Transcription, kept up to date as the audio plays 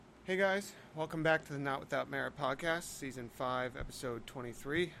Hey guys, welcome back to the Not Without Merit podcast, season 5, episode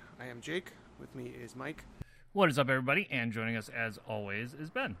 23. I am Jake. With me is Mike. What is up, everybody? And joining us, as always, is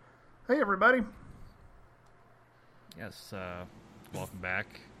Ben. Hey, everybody. Yes, welcome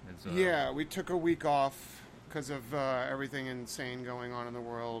back. Yeah, we took a week off because of everything insane going on in the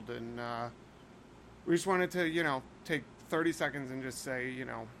world, and we just wanted to, take 30 seconds and just say,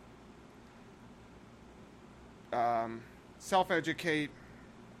 self-educate,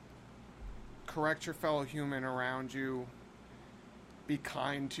 correct your fellow human around you, be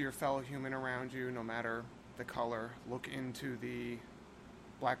kind to your fellow human around you, no matter the color. Look into the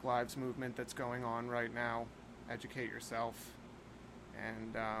Black Lives movement that's going on right now. Educate yourself.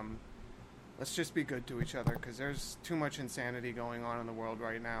 And let's just be good to each other, because there's too much insanity going on in the world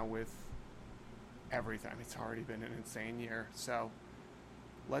right now with everything. It's already been an insane year. So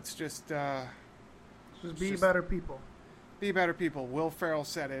let's just be better people. Be better people. Will Ferrell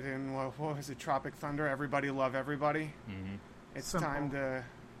said it in, what was it, Tropic Thunder? Everybody love everybody. Mm-hmm. It's Simple.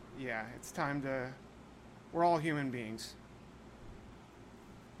 it's time to, we're all human beings.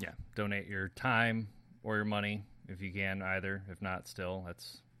 Yeah, donate your time or your money if you can, either. If not, still,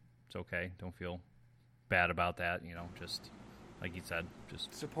 it's okay. Don't feel bad about that. Just like you said,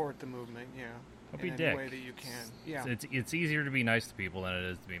 just support the movement. Yeah, don't be in dick. any way that you can. Yeah, it's easier to be nice to people than it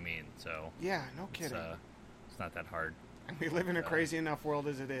is to be mean. So yeah, no kidding. It's not that hard. And we live in a crazy enough world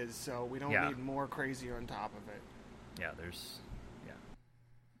as it is, so we don't need more crazy on top of it. Yeah,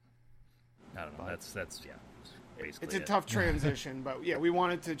 I don't know. That's basically it's a tough transition, but yeah, we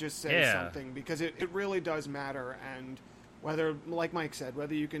wanted to just say something because it really does matter. And whether, like Mike said,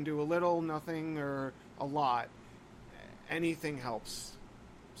 whether you can do a little, nothing, or a lot, anything helps.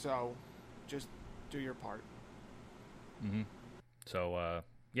 So just do your part. Mm-hmm. So,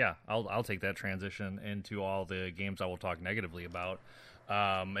 yeah, I'll take that transition into all the games I will talk negatively about.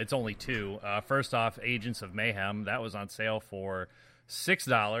 It's only two. First off, Agents of Mayhem. That was on sale for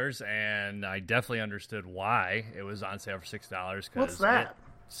 $6, and I definitely understood why it was on sale for $6. What's that?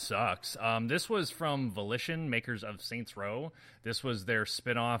 It sucks. This was from Volition, makers of Saints Row. This was their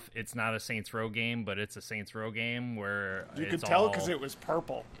spin-off. It's not a Saints Row game, but it's a Saints Row game where you could tell because it was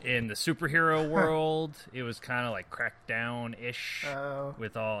purple. In the superhero world, it was kind of like Crackdown-ish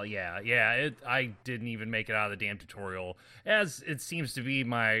with all, I didn't even make it out of the damn tutorial, as it seems to be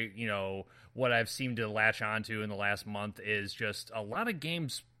my, what I've seemed to latch onto in the last month is just a lot of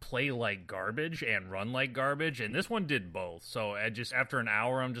games play like garbage and run like garbage, and this one did both. So after an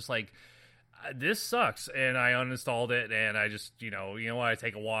hour, I'm just like, this sucks, and I uninstalled it, and I just, what, I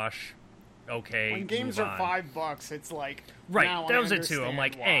take a wash. Okay, when games are $5, it's like, right, now that I was it too. I'm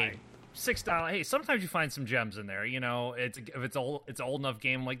like, why. hey, $6. Hey, sometimes you find some gems in there. If it's an old enough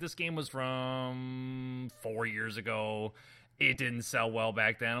game. Like, this game was from 4 years ago. It didn't sell well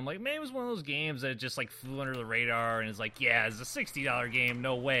back then. I'm like, maybe it was one of those games that just like flew under the radar and is like, yeah, it's a $60 game,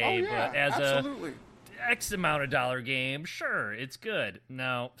 no way. Oh, yeah, but as absolutely. a X amount of dollar game, sure, it's good.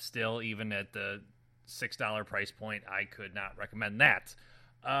 No, still, even at the $6 price point, I could not recommend that.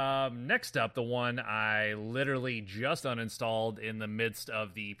 Next up, the one I literally just uninstalled in the midst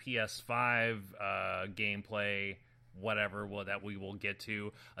of the PS5 gameplay, whatever that we will get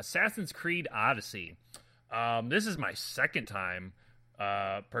to, Assassin's Creed Odyssey. This is my second time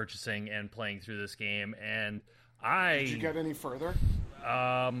purchasing and playing through this game, and Did you get any further?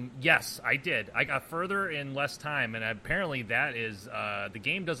 Yes, I did. I got further in less time, and apparently that is the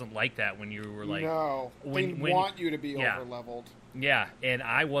game doesn't like that when you were like, no, they want you to be over leveled. Yeah, and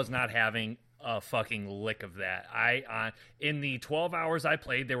I was not having a fucking lick of that. In the 12 hours I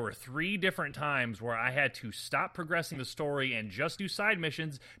played, there were 3 different times where I had to stop progressing the story and just do side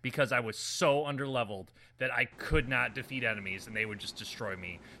missions because I was so underleveled that I could not defeat enemies and they would just destroy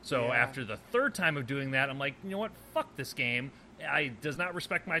me. So after the 3rd time of doing that, I'm like, you know what? Fuck this game. It does not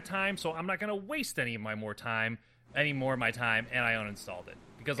respect my time, so I'm not going to waste any more of my time, and I uninstalled it.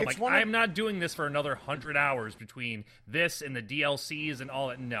 Because I'm like, I'm not doing this for another 100 hours between this and the DLCs and all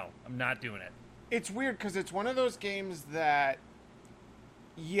that. No, I'm not doing it. It's weird because it's one of those games that,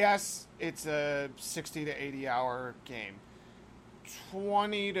 yes, it's a 60 to 80 hour game.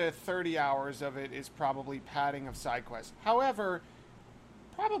 20 to 30 hours of it is probably padding of side quests. However,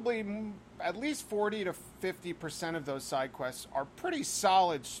 probably at least 40 to 50% of those side quests are pretty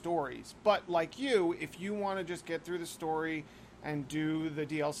solid stories. But like you, if you want to just get through the story and do the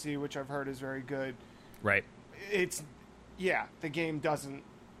DLC, which I've heard is very good. Right. The game doesn't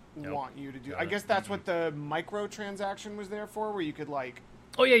want you to do. I guess that's what the microtransaction was there for, where you could like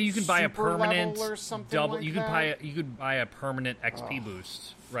Oh yeah, you can buy a super permanent level or something double. like you can that? buy a permanent XP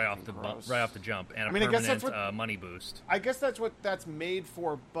boost right off the gross. right off the jump, and I mean, I guess permanent that's what- money boost. I guess that's what that's made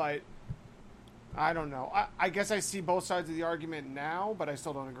for, but I don't know. I guess I see both sides of the argument now, but I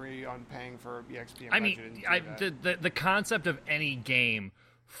still don't agree on paying for EXP. And I mean, budget to do that. the concept of any game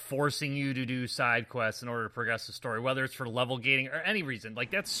forcing you to do side quests in order to progress the story, whether it's for level gating or any reason,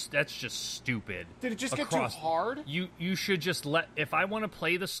 like that's just stupid. Did it just get too hard? You should just let. If I want to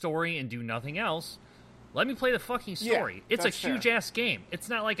play the story and do nothing else, let me play the fucking story. Yeah, it's a that's fair. huge ass game. It's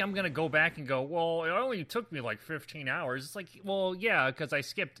not like I'm gonna go back and go, well, it only took me like 15 hours. It's like, well, yeah, because I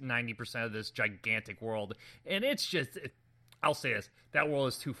skipped 90% of this gigantic world, and it's just. I'll say this: that world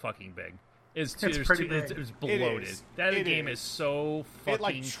is too fucking big. It's pretty big. It's bloated. That It game is so fucking It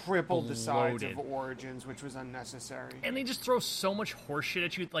like tripled the size bloated. of Origins, which was unnecessary. And they just throw so much horseshit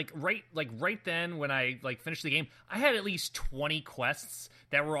at you. Like right then when I like finished the game, I had at least 20 quests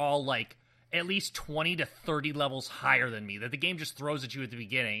that were all like at least 20 to 30 levels higher than me. That the game just throws at you at the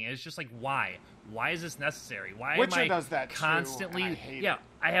beginning, and it's just like, why? Why is this necessary? Why Witcher am I does that too, constantly? and I hate yeah, it.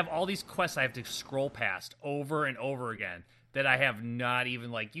 I have all these quests I have to scroll past over and over again. That I have not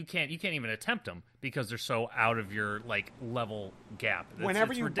even like you can't even attempt them because they're so out of your like level gap.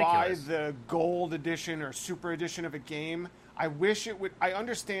 Whenever it's you ridiculous. buy the gold edition or super edition of a game, I wish it would. I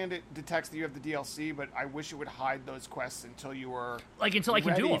understand it detects that you have the DLC, but I wish it would hide those quests until you were until I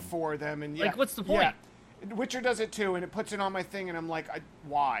can ready do them for them. And Like, what's the point? Yeah. Witcher does it too, and it puts it on my thing, and I'm like,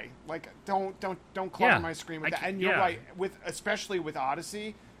 why? Like, don't clutter my screen with that. And you're right, especially with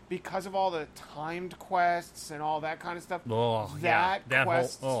Odyssey. Because of all the timed quests and all that kind of stuff, that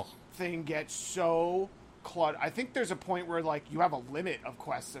quest thing gets so cluttered. I think there's a point where like you have a limit of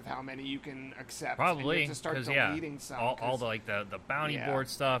quests of how many you can accept. Probably and you have to start deleting some. All the the bounty board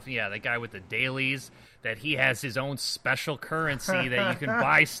stuff. Yeah, the guy with the dailies that he has his own special currency that you can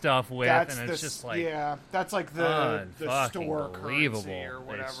buy stuff with, and it's just like that's like the store unbelievable. currency or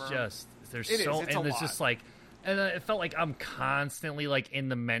whatever. It's just there's it's just like. And it felt like I'm constantly, like, in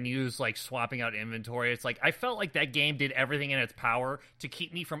the menus, like, swapping out inventory. It's like, I felt like that game did everything in its power to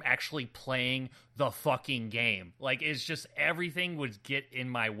keep me from actually playing the fucking game. Like, it's just, everything would get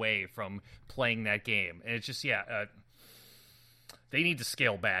in my way from playing that game. And it's just, they need to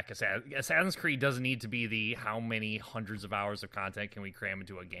scale back. Assassin's Creed doesn't need to be the how many hundreds of hours of content can we cram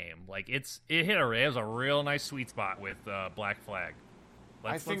into a game. Like, it was a real nice sweet spot with Black Flag.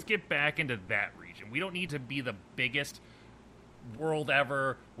 Let's get back into that region. We don't need to be the biggest world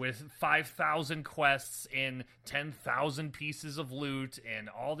ever with 5,000 quests and 10,000 pieces of loot and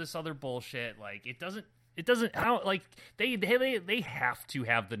all this other bullshit. Like it doesn't how like they have to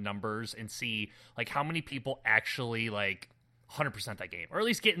have the numbers and see like how many people actually like 100% that game, or at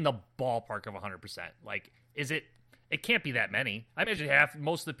least get in the ballpark of 100%. Like it can't be that many. I imagine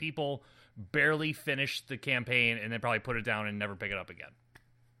most of the people barely finish the campaign and then probably put it down and never pick it up again.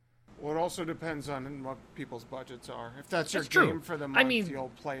 Well, it also depends on what people's budgets are. If that's your true. game for the month, I mean,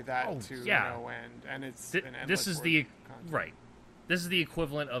 you'll play that to no end, and it's an endless this is the content. right. This is the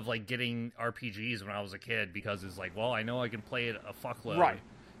equivalent of like getting RPGs when I was a kid because it's like, well, I know I can play it a fuckload, right?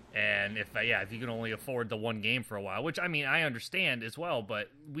 And if you can only afford the one game for a while, which I mean I understand as well, but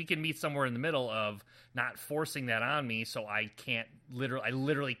we can meet somewhere in the middle of not forcing that on me, so I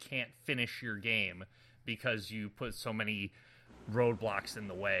literally can't finish your game because you put so many roadblocks in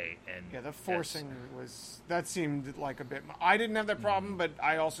the way. And the forcing that seemed like a bit. I didn't have that problem, but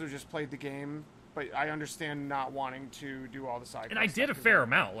I also just played the game. But I understand not wanting to do all the side quests. And I did a fair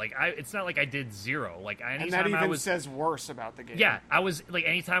amount. Like it's not like I did zero. Like anytime and that even was, says worse about the game. Yeah, I was like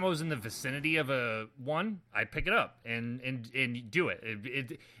anytime I was in the vicinity of a one, I'd pick it up and do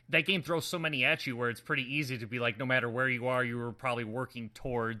it. That game throws so many at you where it's pretty easy to be like, no matter where you are, you were probably working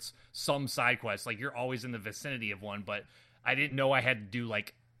towards some side quest. Like you're always in the vicinity of one, but I didn't know I had to do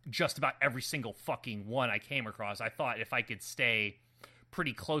like just about every single fucking one I came across. I thought if I could stay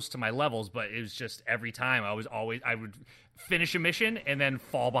pretty close to my levels, but it was just every time I would finish a mission and then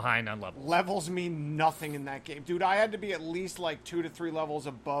fall behind on levels. Levels mean nothing in that game, dude. I had to be at least like 2 to 3 levels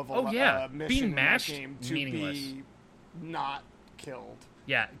above a mission being matched, in that game to meaningless. be not killed.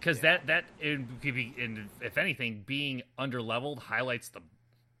 Yeah, because that it could be, and if anything, being underleveled highlights the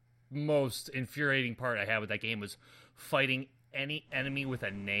most infuriating part I had with that game was fighting any enemy with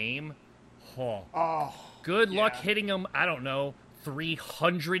a name. Good luck hitting them. I don't know,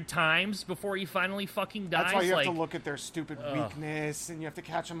 300 times before he finally fucking dies. That's why you have like, to look at their stupid weakness, and you have to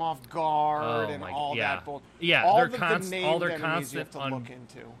catch them off guard, and all that bull. Yeah, all they're the constant. All their constant you have to look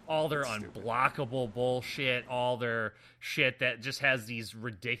into. All their unblockable bullshit. All their shit that just has these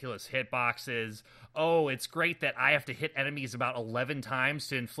ridiculous hitboxes. Oh, it's great that I have to hit enemies about 11 times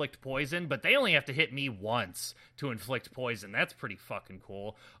to inflict poison, but they only have to hit me once to inflict poison. That's pretty fucking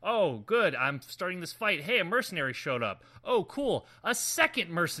cool. Oh, good. I'm starting this fight. Hey, a mercenary showed up. Oh, cool. A second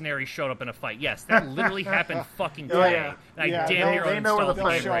mercenary showed up in a fight. Yes, that literally happened fucking today. Yeah. I damn near they know where the uninstalled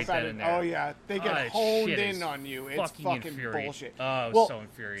fight it right then and there. Oh, yeah. They get honed in on you. It's fucking bullshit. Oh, well, so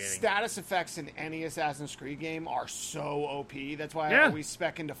infuriating. Status effects in any Assassin's Creed game are so OP. That's why I always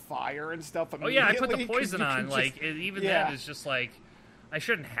spec into fire and stuff. Oh, yeah, I put the poison on. Like, even that is just like, I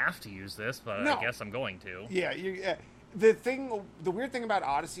shouldn't have to use this, but I guess I'm going to. Yeah, the weird thing about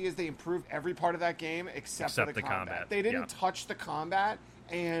Odyssey is they improved every part of that game except for the combat. They didn't touch the combat,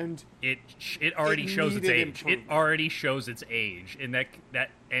 and it already shows its age. It already shows its age, and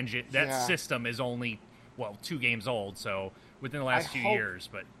that engine, system is only 2 games old, so within the last few years.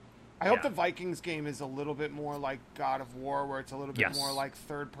 But I hope the Vikings game is a little bit more like God of War, where it's a little bit more like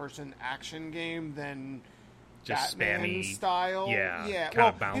third-person action game than just Batman spammy style. Yeah. Well,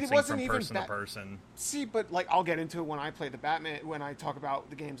 of bouncing it wasn't from even person to person. See, but like I'll get into it when I play the Batman, when I talk about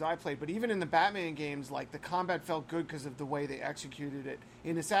the games I played. But even in the Batman games, like the combat felt good because of the way they executed it.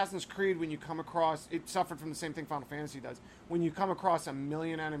 In Assassin's Creed, when you come across, it suffered from the same thing Final Fantasy does. When you come across a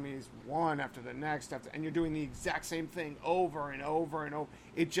million enemies, one after the next, and you're doing the exact same thing over and over and over,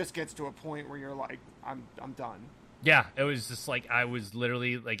 it just gets to a point where you're like, I'm done. Yeah, it was just like I was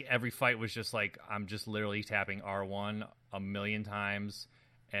literally like every fight was just like I'm just literally tapping R1 a million times,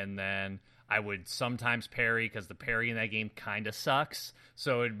 and then I would sometimes parry because the parry in that game kind of sucks.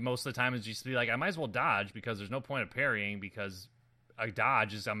 So most of the time it's just be like I might as well dodge because there's no point of parrying because a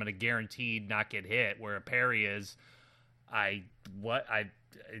dodge is I'm going to guaranteed not get hit, where a parry is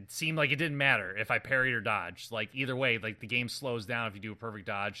it seemed like it didn't matter if I parried or dodged. Like, either way, like, the game slows down if you do a perfect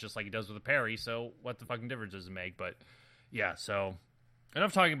dodge, just like it does with a parry, so what the fucking difference does it make? But, yeah, so,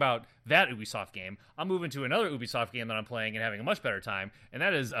 enough talking about that Ubisoft game. I'm moving to another Ubisoft game that I'm playing and having a much better time, and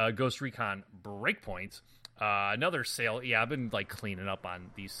that is Ghost Recon Breakpoint. Another sale. Yeah, I've been, like, cleaning up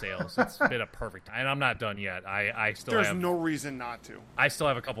on these sales. It's been a perfect time, and I'm not done yet. I still There's no reason not to. I still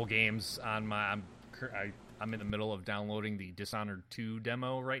have a couple games on my... I'm in the middle of downloading the Dishonored 2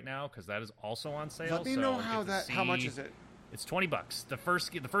 demo right now because that is also on sale. Let me know how much is it? It's $20. The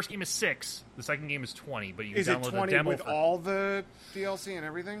first game is $6. The second game is $20. But you can is download it 20 the demo with all the DLC and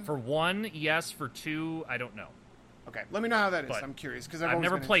everything? For 1, yes. For 2, I don't know. Okay, let me know how that is. But I'm curious because I've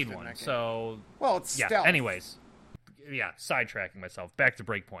never played one. So it's stealth. Anyways, sidetracking myself. Back to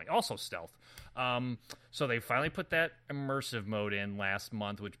Breakpoint. Also stealth. So they finally put that immersive mode in last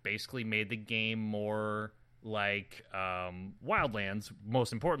month, which basically made the game more like Wildlands.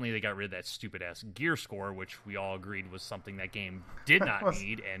 Most importantly, they got rid of that stupid-ass gear score, which we all agreed was something that game did not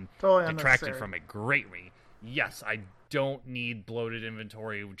need and totally detracted from it greatly. Yes, I don't need bloated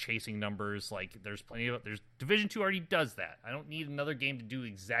inventory chasing numbers. Like, there's Division 2 already does that. I don't need another game to do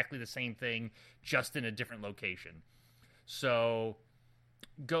exactly the same thing, just in a different location. So...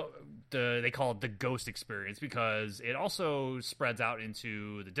 they call it the Ghost experience because it also spreads out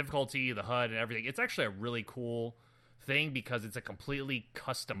into the difficulty, the HUD, and everything. It's actually a really cool thing because it's a completely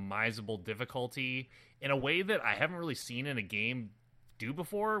customizable difficulty in a way that I haven't really seen in a game do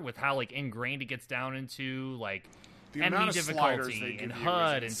before, with how like ingrained it gets down into like the enemy difficulty and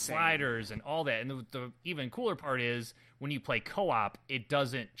HUD and sliders and all that. And the even cooler part is when you play co-op, it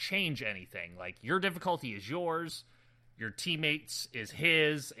doesn't change anything. Like, your difficulty is yours, your teammates is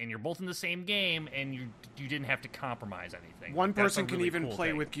his, and you're both in the same game, and you didn't have to compromise anything. One person can even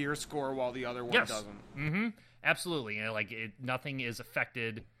play with gear score while the other one doesn't. Mm-hmm. Absolutely. And nothing is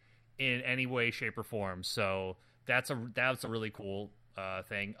affected in any way, shape, or form. So that's a really cool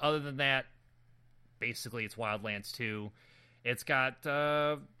thing. Other than that, basically it's Wildlands 2. It's got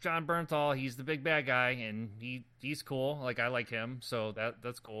John Bernthal. He's the big bad guy, and he's cool. Like, I like him, so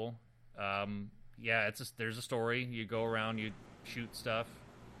that's cool. Yeah, there's a story. You go around, you shoot stuff.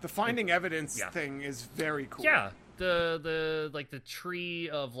 The finding evidence thing is very cool. Yeah, the tree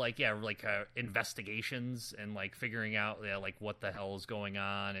of investigations and like figuring out like what the hell is going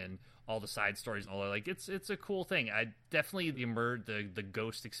on and all the side stories and all that. Like, it's a cool thing. I definitely the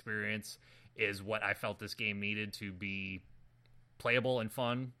Ghost experience is what I felt this game needed to be playable and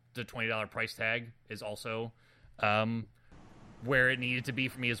fun. The $20 price tag is also where it needed to be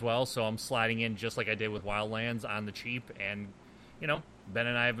for me as well, so I'm sliding in just like I did with Wildlands on the cheap, and Ben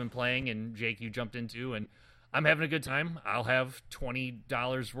and I have been playing, and Jake, you jumped into, and I'm having a good time. I'll have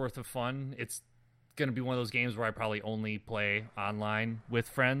 $20 worth of fun. It's going to be one of those games where I probably only play online with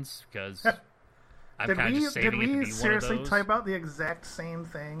friends because I'm kind of just saving it to be one of those. Did we seriously type out the exact same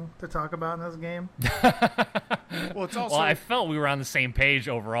thing to talk about in this game? Well, it's also. Well, I felt we were on the same page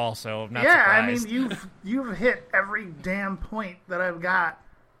overall, so I'm not surprised. surprised. I mean, you've hit every damn point that I've got.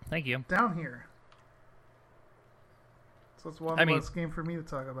 Thank you. Down here. So it's one less game for me to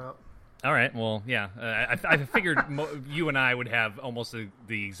talk about. All right. Well, yeah. I figured you and I would have almost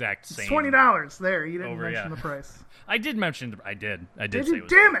the exact same. It's $20 there. You didn't mention the price. I did mention. I did. Did say you?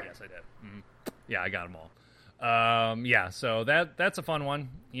 Damn it! Yes, I did. Mm-hmm. Yeah, I got them all. Yeah. So that's a fun one.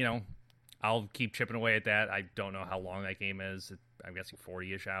 You know, I'll keep chipping away at that. I don't know how long that game is. I'm guessing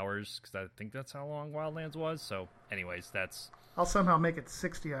 40-ish hours because I think that's how long Wildlands was. So, anyways, that's. I'll somehow make it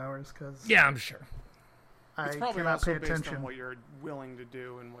 60 hours because. Yeah, I'm sure. It's probably also based on what you're willing to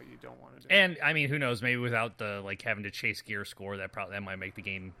do and what you don't want to do. And I mean, who knows? Maybe without the having to chase gear score, that might make the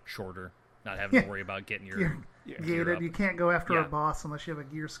game shorter. Not having to worry about getting your gear up. You can't go after a boss unless you have a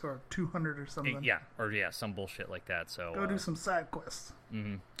gear score of 200 or something. Some bullshit like that. So go do some side quests.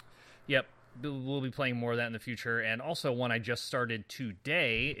 Mm-hmm. Yep, we'll be playing more of that in the future. And also, one I just started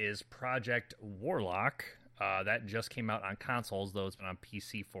today is Project Warlock. That just came out on consoles, though it's been on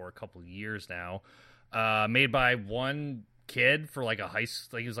PC for a couple of years now. Made by one kid for he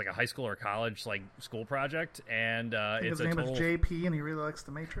was like a high school or college school project, and his name is JP, and he really likes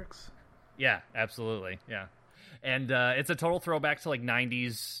The Matrix. Yeah, absolutely, yeah, and it's a total throwback to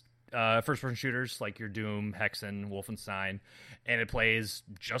 90s first-person shooters like your Doom, Hexen, Wolfenstein, and it plays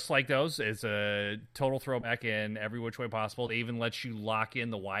just like those. It's a total throwback in every which way possible. It even lets you lock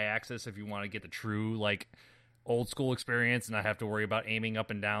in the Y-axis if you want to get the true old school experience and not have to worry about aiming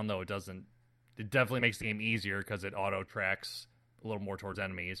up and down. Though it doesn't. It definitely makes the game easier because it auto tracks a little more towards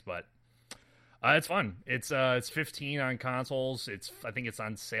enemies, but it's fun. It's 15 on consoles. I think it's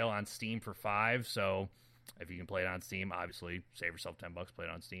on sale on Steam for $5. So if you can play it on Steam, obviously save yourself $10. Play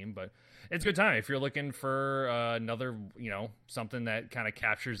it on Steam, but it's a good time if you're looking for another something that kind of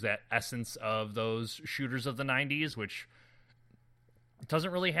captures that essence of those shooters of the 90s, which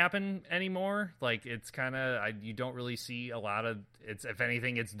doesn't really happen anymore. It's kind of you don't really see a lot of it's. If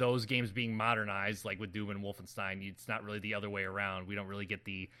anything, it's those games being modernized, like with Doom and Wolfenstein. It's not really the other way around. We don't really get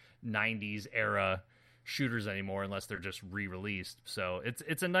the 90s era shooters anymore unless they're just re-released. So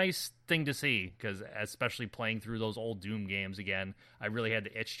it's a nice thing to see because especially playing through those old Doom games again, I really had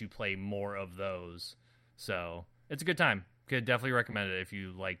the itch to play more of those. So it's a good time. Could definitely recommend it if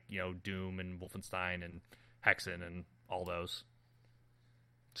you like Doom and Wolfenstein and Hexen and all those.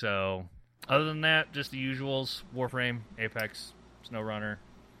 So, other than that, just the usuals: Warframe, Apex, SnowRunner.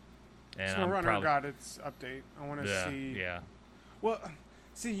 And SnowRunner got its update. I want to see. Yeah. Well,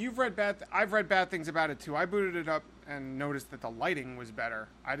 see, I've read bad things about it too. I booted it up and noticed that the lighting was better.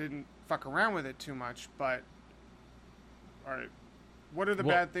 I didn't fuck around with it too much, but all right, what are the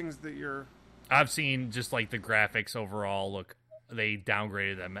bad things that you're? I've seen just the graphics overall. They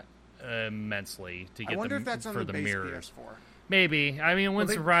downgraded them immensely to get I wonder them if that's for on the base mirrors. PS4. Maybe. I mean, it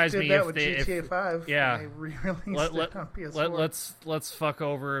wouldn't surprise me if they GTA 5. Yeah. They re-released it on PS4. Let's fuck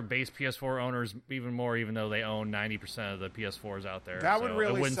over base PS4 owners even more, even though they own 90% of the PS4s out there. That would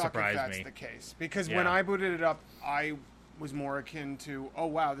really it wouldn't suck surprise if that's me. the case. Because when I booted it up, I was more akin to, oh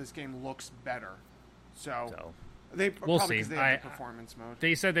wow, this game looks better. So we'll see. Because they have the performance mode.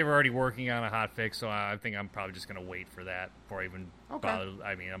 They said they were already working on a hot fix, so I think I'm probably just going to wait for that before I even bother.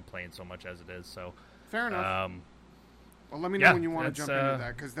 I mean, I'm playing so much as it is, so fair enough. Well, let me know when you want to jump into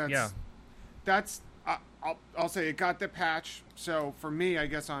that, because that's I'll say it got the patch. So for me, I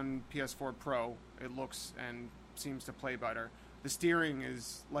guess on PS4 Pro, it looks and seems to play better. The steering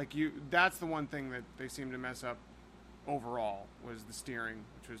is that's the one thing that they seem to mess up overall was the steering,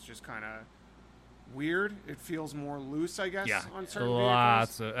 which was just kind of weird. It feels more loose, I guess, on certain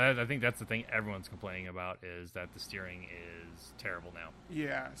vehicles. I think that's the thing everyone's complaining about is that the steering is terrible now.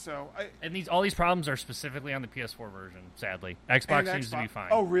 Yeah, so all these problems are specifically on the PS4 version. Sadly, Xbox seems to be fine.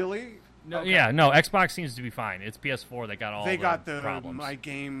 Oh, really? No, okay. Yeah, no. Xbox seems to be fine. It's PS4 that got all the problems. My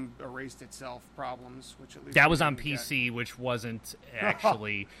game erased itself problems, which at least that was on PC, which wasn't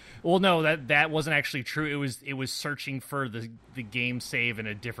actually. Well, no, that wasn't actually true. It was searching for the game save in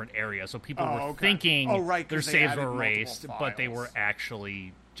a different area, so people were thinking their saves were erased, but they were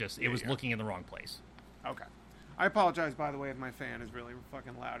actually just it was looking in the wrong place. Okay. I apologize, by the way, if my fan is really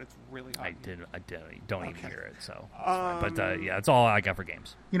fucking loud. It's really hot. I don't even hear it, so. But that's all I got for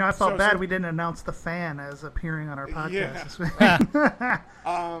games. I felt bad we didn't announce the fan as appearing on our podcast.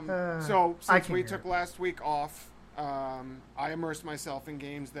 So since we took last week off, I immersed myself in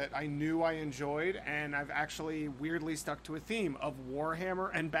games that I knew I enjoyed, and I've actually weirdly stuck to a theme of Warhammer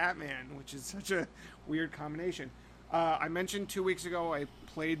and Batman, which is such a weird combination. I mentioned 2 weeks ago I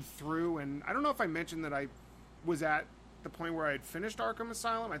played through, and I don't know if I mentioned that I was at the point where I had finished Arkham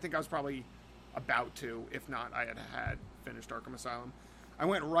Asylum. I think I was probably about to, if not, I had finished Arkham Asylum. I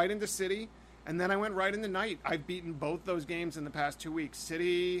went right into City, and then I went right into Night. I've beaten both those games in the past 2 weeks.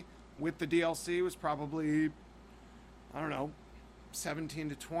 City with the DLC was probably, I don't know, 17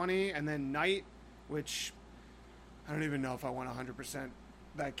 to 20, and then Night, which I don't even know if I went 100%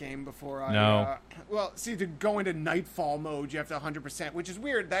 that game before I... No. Well, see, to go into Nightfall mode, you have to 100%, which is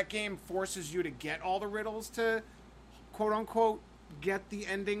weird. That game forces you to get all the riddles to, quote-unquote, get the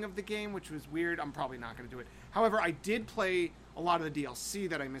ending of the game, which was weird. I'm probably not going to do it. However, I did play a lot of the DLC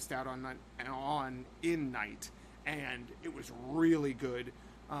that I missed out on in Night, and it was really good.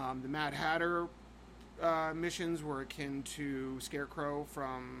 The Mad Hatter missions were akin to Scarecrow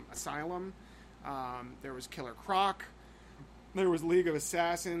from Asylum. There was Killer Croc. There was League of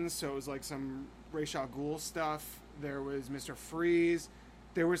Assassins, so it was like some Ra's al Ghul stuff. There was Mr. Freeze.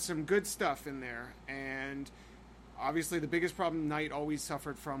 There was some good stuff in there, and obviously the biggest problem Knight always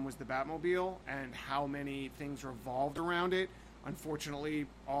suffered from was the Batmobile and how many things revolved around it. Unfortunately,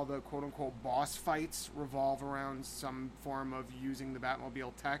 all the quote-unquote boss fights revolve around some form of using the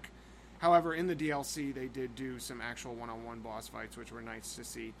Batmobile tech. However, in the DLC, they did do some actual one-on-one boss fights, which were nice to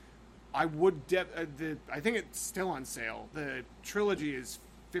see. I would I think it's still on sale. The trilogy is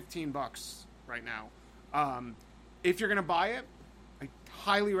 $15 right now. If you're going to buy it, I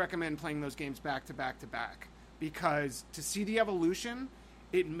highly recommend playing those games back to back to back, because to see the evolution,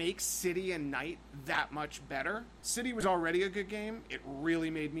 it makes City and Night that much better. City was already a good game. It really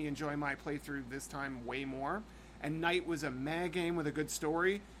made me enjoy my playthrough this time way more. And Night was a meh game with a good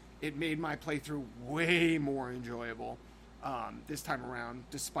story. It made my playthrough way more enjoyable this time around,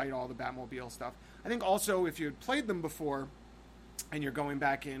 despite all the Batmobile stuff. I think also, if you had played them before and you're going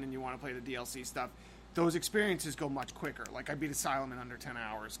back in and you want to play the DLC stuff, those experiences go much quicker. Like, I beat Asylum in under 10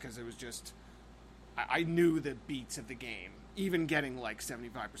 hours because it was just... I knew the beats of the game, even getting like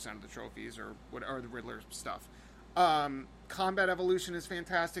 75% of the trophies or the Riddler stuff. Combat evolution is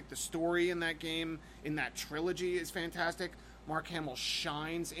fantastic. The story in that game, in that trilogy, is fantastic. Mark Hamill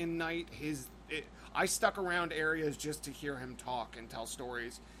shines in Night. I stuck around areas just to hear him talk and tell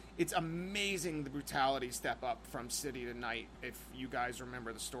stories. It's amazing the brutality step up from City to Night, if you guys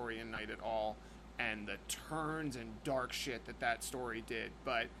remember the story in Night at all, and the turns and dark shit that story did.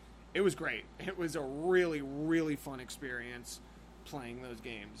 But it was great. It was a really, really fun experience playing those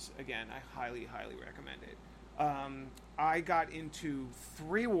games. Again, I highly, highly recommend it. I got into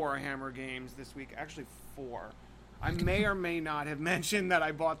 3 Warhammer games this week. Actually, 4. I may or may not have mentioned that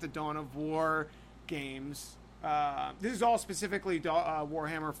I bought the Dawn of War games. This is all specifically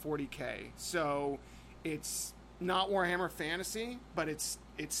Warhammer 40K. So it's not Warhammer Fantasy, but it's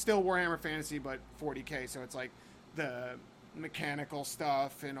still Warhammer Fantasy, but 40K. So it's like the mechanical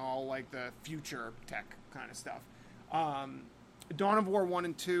stuff and all like the future tech kind of stuff. Dawn of War 1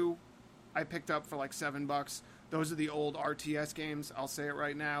 and 2 I picked up for like $7. Those are the old RTS games. I'll say it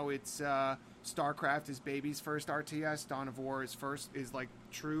right now. It's StarCraft is baby's first RTS. Dawn of War is like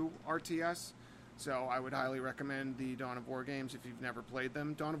true RTS. So I would highly recommend the Dawn of War games if you've never played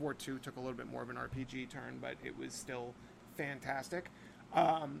them. Dawn of War 2 took a little bit more of an RPG turn, but it was still fantastic.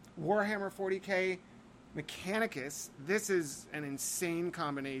 Warhammer 40K Mechanicus. This is an insane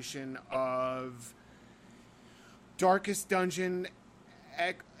combination of Darkest Dungeon,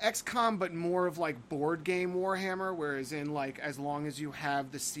 XCOM, but more of like board game Warhammer, whereas in like, as long as you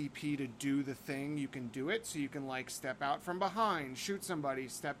have the CP to do the thing, you can do it. So you can like step out from behind, shoot somebody,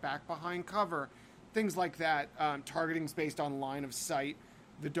 step back behind cover, things like that. Targeting's based on line of sight.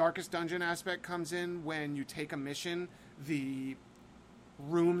 The Darkest Dungeon aspect comes in when you take a mission. The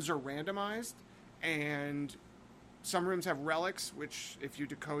rooms are randomized, and some rooms have relics, which if you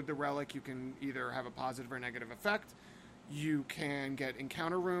decode the relic, you can either have a positive or negative effect. You can get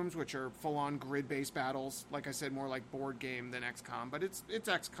encounter rooms, which are full-on grid-based battles. Like I said, more like board game than XCOM, but it's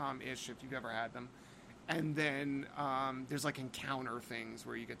XCOM-ish if you've ever had them. And then there's like encounter things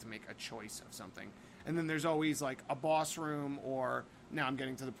where you get to make a choice of something. And then there's always like a boss room, or now I'm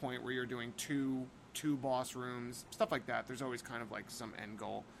getting to the point where you're doing two boss rooms, stuff like that. There's always kind of like some end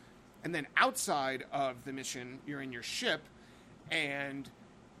goal. And then outside of the mission, you're in your ship, and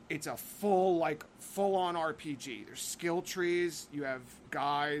it's a full-on RPG. There's skill trees. You have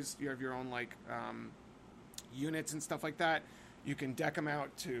guys. You have your own like units and stuff like that. You can deck them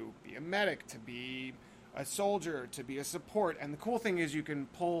out to be a medic, to be a soldier, to be a support. And the cool thing is you can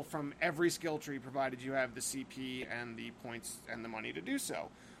pull from every skill tree provided you have the CP and the points and the money to do so.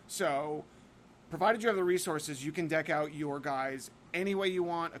 So provided you have the resources, you can deck out your guys any way you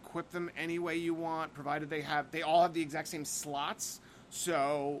want, equip them any way you want, provided they all have the exact same slots.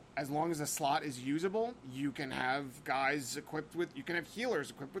 So as long as a slot is usable, you can have guys equipped with, you can have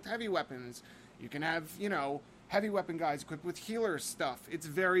healers equipped with heavy weapons. You can have, heavy weapon guys equipped with healer stuff. It's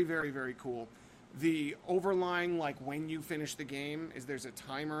very, very, very cool. The overlying, when you finish the game, is there's a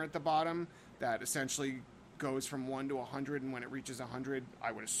timer at the bottom that essentially goes from 1 to 100, and when it reaches 100,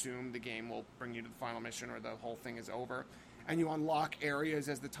 I would assume the game will bring you to the final mission or the whole thing is over. And you unlock areas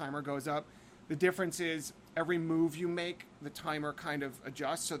as the timer goes up. The difference is every move you make, the timer kind of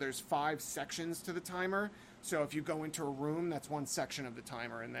adjusts. So there's 5 sections to the timer. So if you go into a room, that's one section of the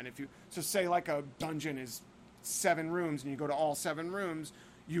timer. And then say like a dungeon is 7 rooms and you go to all 7 rooms,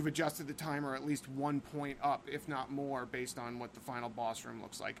 you've adjusted the timer at least 1 point up, if not more, based on what the final boss room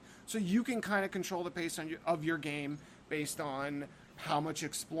looks like. So you can kind of control the pace of your game based on how much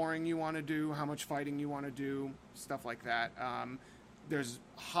exploring you want to do, how much fighting you want to do, stuff like that.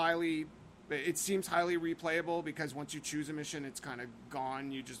 It seems highly replayable because once you choose a mission, it's kind of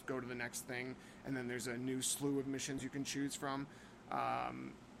gone. You just go to the next thing, and then there's a new slew of missions you can choose from,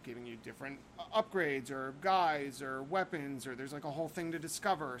 giving you different upgrades or guys or weapons, or there's like a whole thing to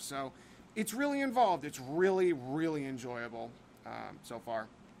discover. So it's really involved. It's really, really enjoyable so far.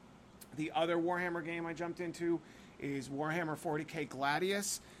 The other Warhammer game I jumped into is Warhammer 40k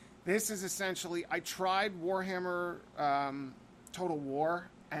Gladius. This is essentially, I tried Warhammer Total War,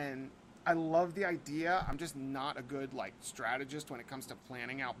 and I love the idea. I'm just not a good strategist when it comes to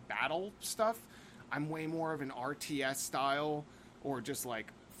planning out battle stuff. I'm way more of an RTS style or just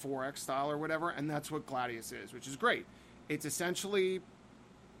 4X style or whatever, and that's what Gladius is, which is great. It's essentially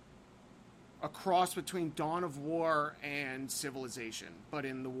a cross between Dawn of War and Civilization, but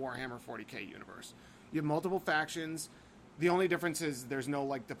in the Warhammer 40k universe. You have multiple factions. The only difference is there's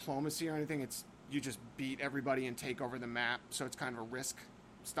no diplomacy or anything. It's you just beat everybody and take over the map, so it's kind of a risk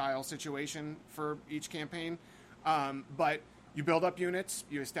style situation for each campaign. But you build up units,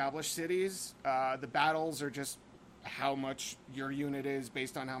 you establish cities. The battles are just how much your unit is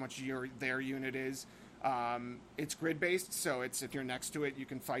based on how much their unit is. It's grid based, so it's if you're next to it, you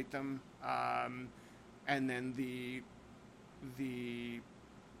can fight them. And then the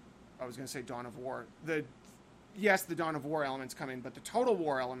I was going to say Dawn of War. The Dawn of War elements come in, but the Total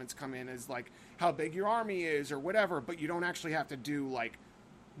War elements come in as how big your army is or whatever. But you don't actually have to do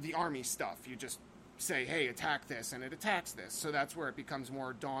the army stuff. You just say, hey, attack this, and it attacks this. So that's where it becomes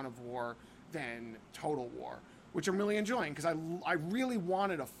more Dawn of War than Total War, which I'm really enjoying because I really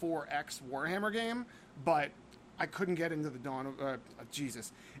wanted a 4X Warhammer game, but I couldn't get into the Dawn of...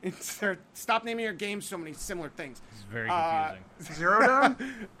 Jesus. Stop naming your games so many similar things. It's very confusing. Zero Dawn?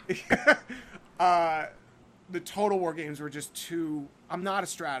 The Total War games were just too... I'm not a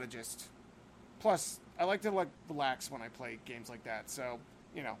strategist. Plus, I like to relax when I play games like that, so...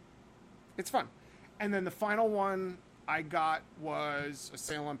 it's fun. And then the final one I got was a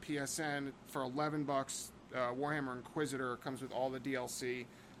sale on PSN for $11. Warhammer Inquisitor comes with all the DLC.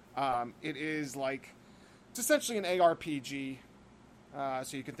 It is it's essentially an ARPG.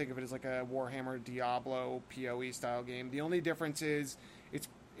 So you can think of it as a Warhammer Diablo PoE style game. The only difference is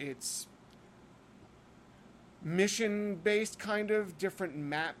it's mission based, kind of different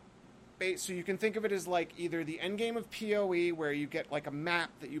map. So you can think of it as either the end game of PoE, where you get a map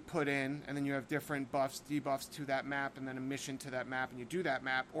that you put in, and then you have different buffs, debuffs to that map, and then a mission to that map, and you do that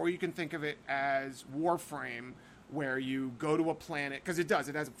map. Or you can think of it as Warframe, where you go to a planet, because it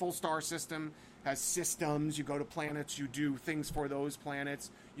has a full star system, has systems, you go to planets, you do things for those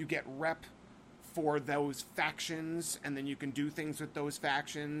planets, you get rep for those factions, and then you can do things with those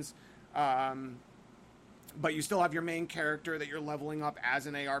factions. But you still have your main character that you're leveling up as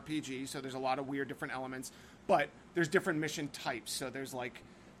an ARPG, so there's a lot of weird different elements. But there's different mission types. So there's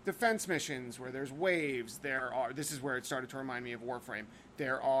defense missions where there's waves. This is where it started to remind me of Warframe.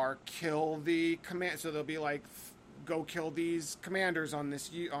 There are kill the command. So they'll be go kill these commanders on this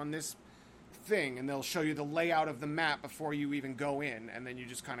thing, and they'll show you the layout of the map before you even go in, and then you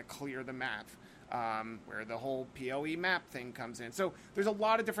just kind of clear the map. Where the whole PoE map thing comes in. So there's a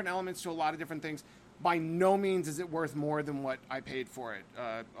lot of different elements to a lot of different things. By no means is it worth more than what I paid for it.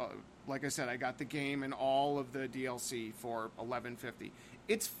 Like I said, I got the game and all of the DLC for $11.50.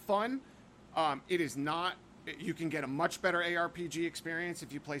 It's fun. It is not... You can get a much better ARPG experience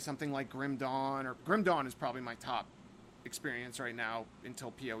if you play something like Grim Dawn. Or Grim Dawn is probably my top experience right now until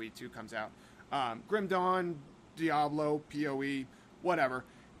PoE 2 comes out. Grim Dawn, Diablo, PoE, whatever.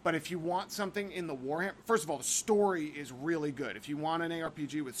 But if you want something in the Warhammer, first of all, the story is really good. If you want an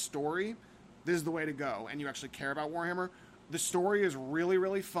ARPG with story, this is the way to go, and you actually care about Warhammer. The story is really,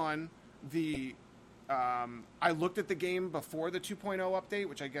 really fun. I looked at the game before the 2.0 update,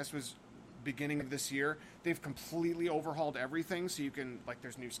 which I guess was beginning of this year. They've completely overhauled everything, so you can, like,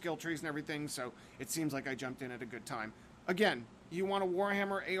 there's new skill trees and everything, so it seems like I jumped in at a good time. Again, you want a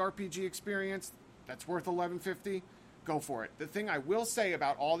Warhammer ARPG experience that's worth $11.50, go for it. The thing I will say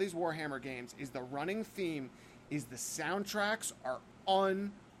about all these Warhammer games is the running theme is the soundtracks are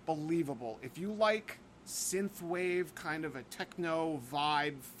unbelievable. If you like synthwave, kind of a techno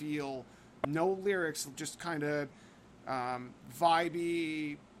vibe feel, no lyrics, just kind of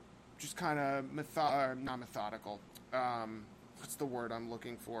vibey, just kind of not methodical. What's the word I'm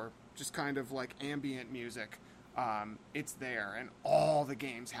looking for? Just kind of like ambient music. It's there, and all the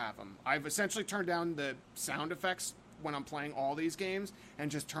games have them. I've essentially turned down the sound effects when I'm playing all these games and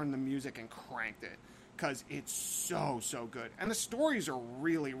just turned the music and cranked it because it's so good. And the stories are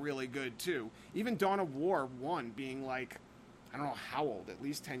really, really good, too. Even Dawn of War 1 being like, I don't know how old, at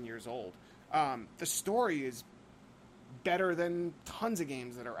least 10 years old. The story is better than tons of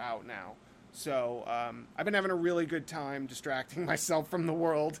games that are out now. So I've been having a really good time distracting myself from the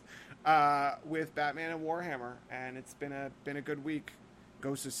world with Batman and Warhammer, and it's been a good week.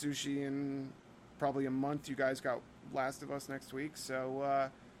 Ghost of Sushi in probably a month. You guys got Last of Us next week, so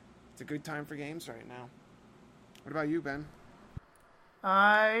it's a good time for games right now. What about you, Ben?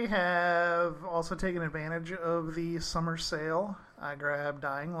 I have also taken advantage of the summer sale. I grabbed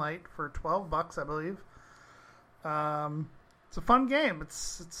Dying Light for $12, I believe. It's a fun game.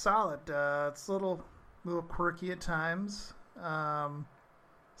 It's solid. It's a little quirky at times.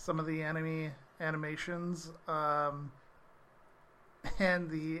 Some of the animations and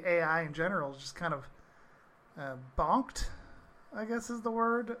the AI in general is just kind of bonked, I guess is the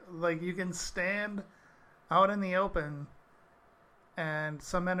word. Like, you can stand out in the open and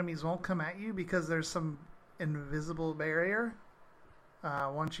some enemies won't come at you because there's some invisible barrier.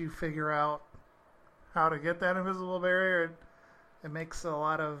 Once you figure out how to get that invisible barrier, it makes a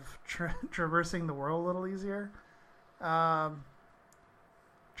lot of traversing the world a little easier.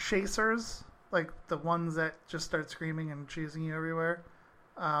 Chasers, like the ones that just start screaming and chasing you everywhere,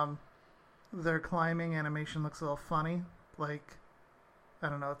 their climbing animation looks a little funny. Like, I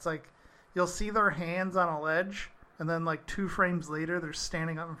don't know, it's like you'll see their hands on a ledge, and then like 2 frames later, they're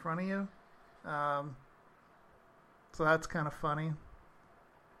standing up in front of you. So that's kind of funny.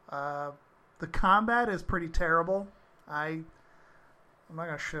 The combat is pretty terrible. I'm not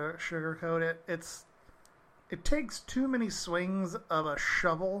gonna sugarcoat it. It takes too many swings of a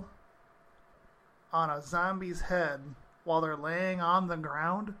shovel on a zombie's head while they're laying on the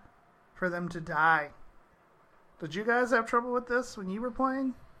ground for them to die. Did you guys have trouble with this when you were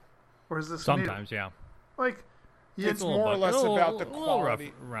playing? Or is this sometimes, new? yeah. Like, it's more or less about the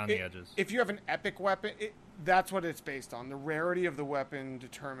quality. Around the edges. If you have an epic weapon, that's what it's based on. The rarity of the weapon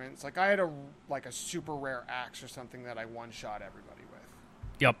determines. Like, I had a super rare axe or something that I one-shot everybody with.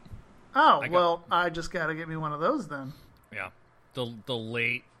 Yep. Oh, I just got to get me one of those then. Yeah. The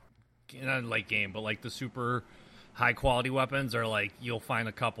late, not late game, but like the super high quality weapons are like, you'll find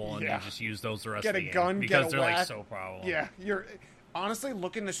a couple and you just use those the rest of the game. Get a gun, because get a they're whack. like so powerful. Yeah, honestly,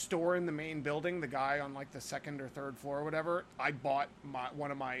 look in the store in the main building. The guy on like the 2nd or 3rd floor or whatever, I bought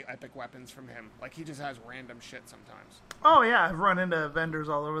one of my epic weapons from him. Like, he just has random shit sometimes. Oh yeah, I've run into vendors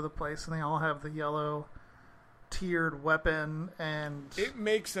all over the place, and they all have the yellow tiered weapon, and it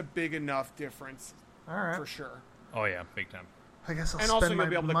makes a big enough difference. All right, for sure. Oh yeah, big time. I guess I'll and spend also my you'll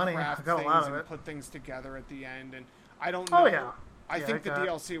be able to money. craft I got a things lot of and it. put things together at the end. And I don't know. Oh yeah, I think the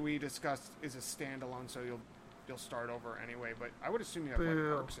DLC we discussed is a standalone, so you'll start over anyway. But I would assume you have like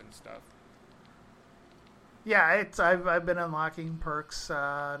perks and stuff. Yeah, I've been unlocking perks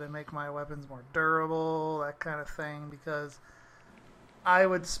to make my weapons more durable, that kind of thing, because I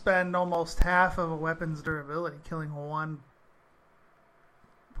would spend almost half of a weapon's durability killing one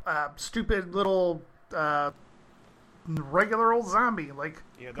stupid little regular old zombie. Like,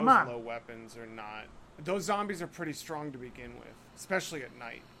 yeah, come those on. low weapons are not. Those zombies are pretty strong to begin with, especially at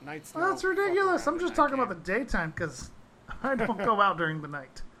night. Night's well, that's ridiculous. I'm just talking about the daytime because I don't go out during the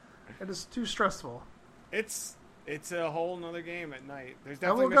night. It is too stressful. It's a whole nother game at night. There's I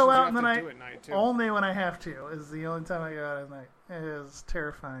definitely will go out in missions the you have night, to do at night too. only when I have to. Is the only time I go out at night. It is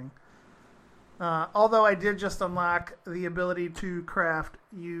terrifying. Although I did just unlock the ability to craft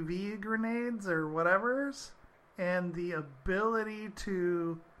UV grenades or whatever's, and the ability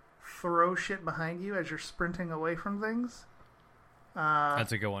to throw shit behind you as you're sprinting away from things.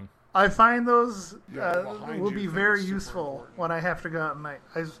 That's a good one. I find those Yeah, behind will you be thing very is super useful important. when I have to go out at night.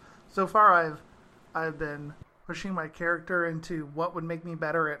 So far, I've been pushing my character into what would make me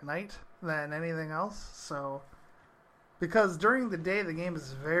better at night than anything else. So, because during the day the game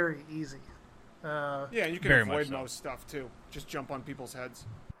is very easy. Yeah, you can Very avoid much so. most stuff too. Just jump on people's heads.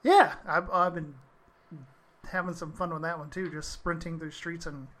 Yeah, I've been having some fun with that one too. Just sprinting through streets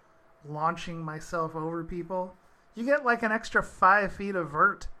and launching myself over people. You get like an extra 5 feet of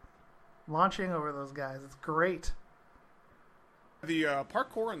vert launching over those guys. It's great. The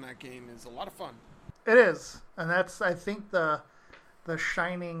parkour in that game is a lot of fun. It is, and that's I think the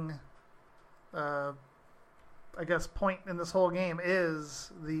shining, I guess, point in this whole game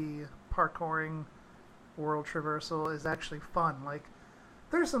is the parkouring. World traversal is actually fun. Like,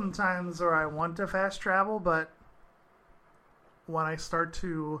 there's some times where I want to fast travel, but when I start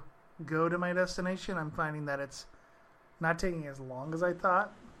to go to my destination, I'm finding that it's not taking as long as I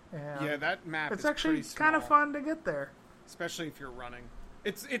thought. And Yeah, that map it's is actually pretty kind of small, fun to get there. especially if you're running.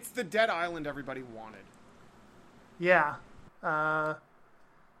 It's the dead island everybody wanted. Yeah.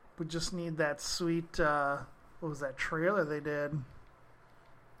 We just need that sweet, what was that trailer they did?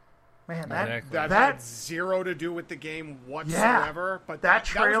 Man, Exactly. That that had zero to do with the game whatsoever. But that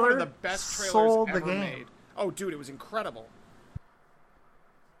that was one trailer of the best trailers sold the ever game. made. Oh, dude, it was incredible.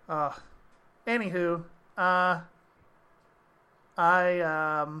 Anywho, I've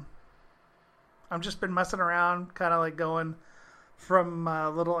just been messing around, kind of like going from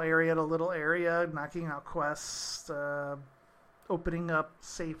little area to little area, knocking out quests, opening up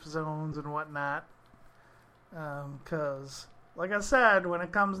safe zones and whatnot. Because, like I said, when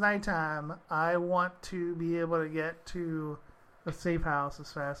it comes nighttime, I want to be able to get to a safe house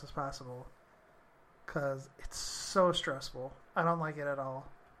as fast as possible. Because it's so stressful. I don't like it at all.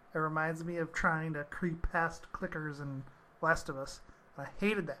 It reminds me of trying to creep past clickers in Last of Us. I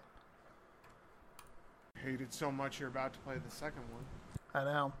hated that. Hated so much you're about to play the second one. I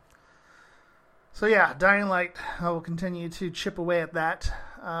know. So yeah, Dying Light. I will continue to chip away at that.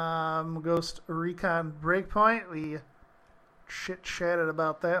 Ghost Recon Breakpoint. We chit-chatted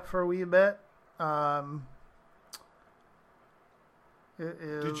about that for a wee bit. It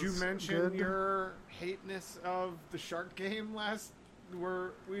is Did you mention good. your hateness of the shark game last?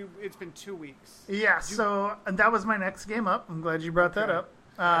 It's been 2 weeks. Yeah, so and that was my next game up. I'm glad you brought that Okay. up.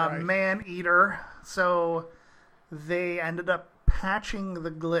 All right. Man Eater. So they ended up patching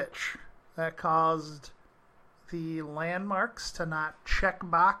the glitch that caused the landmarks to not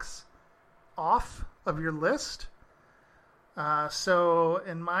checkbox off of your list. So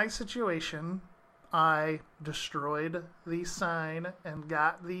in my situation, I destroyed the sign and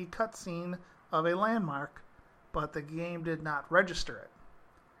got the cutscene of a landmark, but the game did not register it.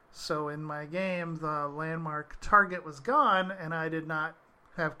 So in my game, the landmark target was gone, and I did not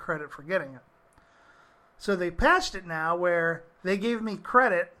have credit for getting it. So they patched it now where they gave me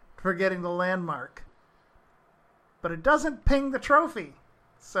credit for getting the landmark, but it doesn't ping the trophy.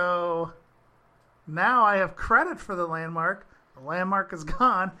 So now I have credit for the landmark is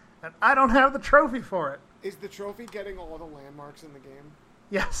gone, and I don't have the trophy for it. Is the trophy getting all the landmarks in the game?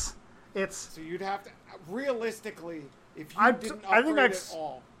 Yes, it's... So you'd have to realistically, if you I didn't think upgrade I've it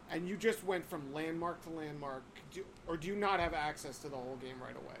all, and you just went from landmark to landmark, or do you not have access to the whole game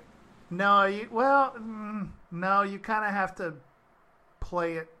right away? No, no, you kind of have to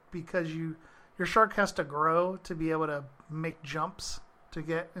play it because your shark has to grow to be able to make jumps to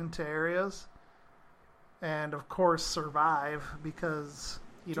get into areas, and of course survive because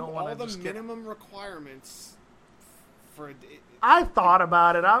you don't want all to the just minimum requirements for. I thought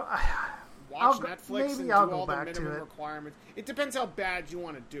about it. Watch Netflix maybe and I'll do go all the back to minimum it. requirements. It depends how bad you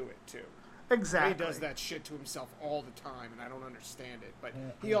want to do it too. Exactly. He does that shit to himself all the time, and I don't understand it. But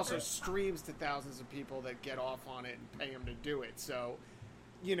he also streams to thousands of people that get off on it and pay him to do it. So,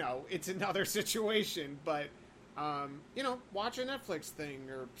 it's another situation. But, watch a Netflix thing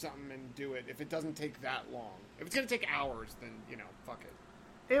or something and do it if it doesn't take that long. If it's going to take hours, then, fuck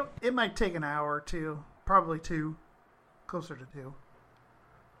it. It might take an hour or two, probably two, closer to two.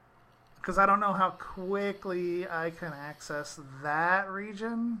 Because I don't know how quickly I can access that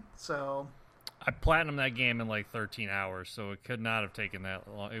region, so... I platinumed that game in like 13 hours, so it could not have taken that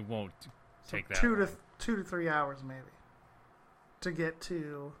long. It won't take that two long. to 2 to 3 hours maybe to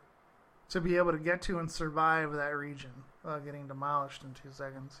be able to get to and survive that region without getting demolished in 2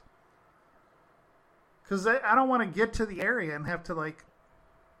 seconds. Because I don't want to get to the area and have to like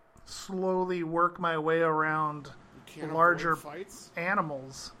slowly work my way around You can't larger avoid fights.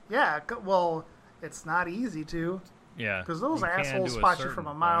 animals. Yeah, well, it's not easy to. Yeah, Because those you can assholes to a spot you certain from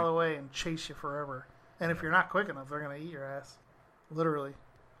a mile point. away and chase you forever. And if you're not quick enough, they're going to eat your ass. Literally.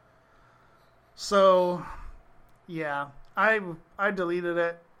 So, yeah, I deleted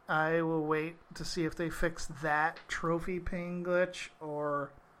it. I will wait to see if they fix that trophy ping glitch,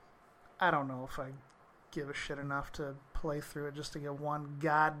 or I don't know if I give a shit enough to play through it just to get one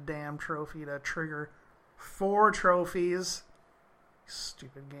goddamn trophy to trigger 4 trophies.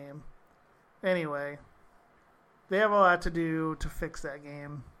 Stupid game. Anyway, they have a lot to do to fix that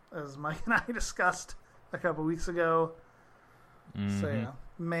game, as Mike and I discussed a couple weeks ago. So yeah,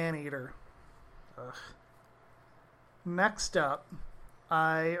 Maneater. Ugh. Next up,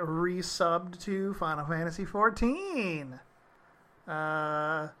 I resubbed to Final Fantasy XIV.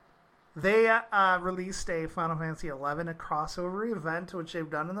 They released a Final Fantasy XI, a crossover event, which they've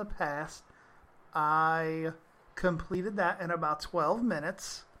done in the past. I completed that in about 12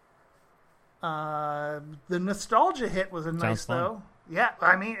 minutes. The nostalgia hit was nice, though. Yeah,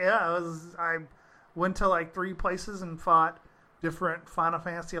 I mean, yeah, I went to like 3 places and fought different Final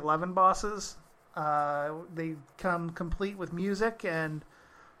Fantasy XI bosses. They come complete with music and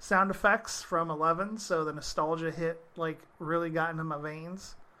sound effects from 11, so the nostalgia hit like really got into my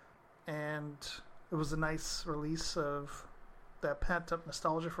veins, and it was a nice release of that pent up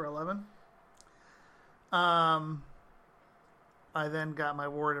nostalgia for 11. I then got my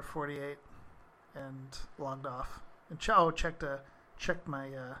ward at 48 and logged off and checked my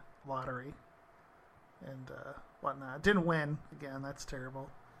lottery and whatnot. Didn't win again. That's terrible.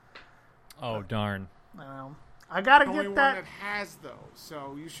 Oh darn! I know. I gotta the get only that. one that has though,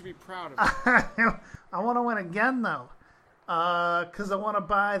 so you should be proud of it. I want to win again though, because I want to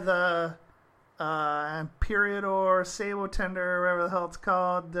buy the Imperiador Sable Tender, whatever the hell it's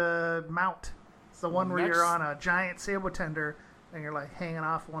called, mount. It's the one where you're on a giant Sable Tender and you're like hanging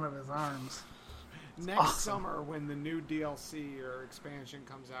off one of his arms. Next summer, when the new DLC or expansion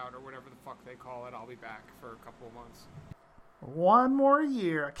comes out, or whatever the fuck they call it, I'll be back for a couple of months. One more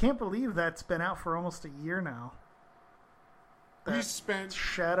year. I can't believe that's been out for almost a year now. We spent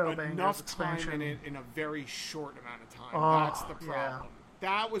Shadowbangers enough expansion. time in it in a very short amount of time. Oh, That's the problem. yeah.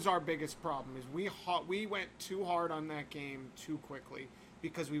 That was our biggest problem. Is we went too hard on that game too quickly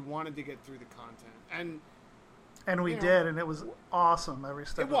because we wanted to get through the content, and we did, and it was awesome every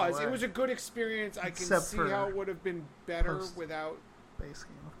step. It was. of the way. It was a good experience. I can Except see for how it would have been better without base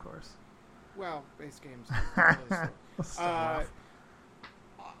game, of course. Well, base games. Stop.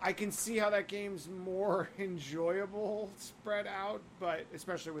 I can see how that game's more enjoyable spread out, but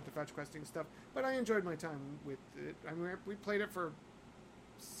especially with the fetch questing stuff. But I enjoyed my time with it. I mean, we played it for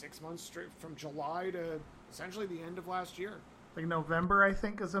 6 months straight, from July to essentially the end of last year. Like November, I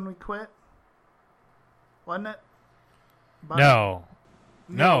think, is when we quit. Wasn't it? No,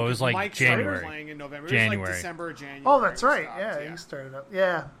 it was like Mike January. started playing in November. It January. was like December or January. Oh, that's we right. stopped, Yeah, you started up.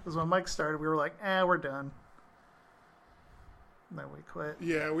 Yeah, it was when Mike started. We were like, we're done. And then we quit.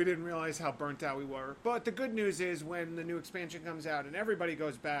 Yeah, we didn't realize how burnt out we were. But the good news is when the new expansion comes out and everybody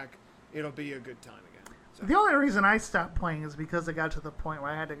goes back, it'll be a good time again. So. The only reason I stopped playing is because I got to the point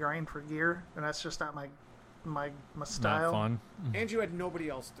where I had to grind for gear, and that's just not my style. Not fun. And you had nobody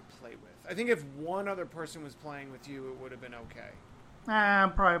else to play with. I think if one other person was playing with you, it would have been okay.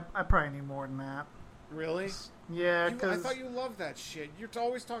 I probably need more than that. Really? Yeah, I because thought you loved that shit. You're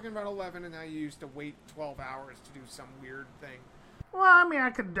always talking about 11 and how you used to wait 12 hours to do some weird thing. well, I mean,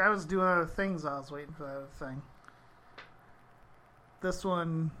 I was doing other things. I was waiting for that other thing. This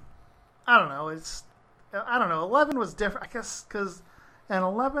one, I don't know. I don't know. 11 was different, I guess, because in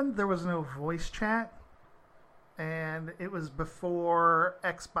 11 there was no voice chat, and it was before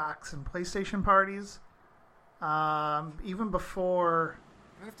Xbox and PlayStation parties. Even before.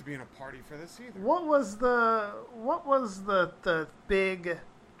 I don't have to be in a party for this either. What was the big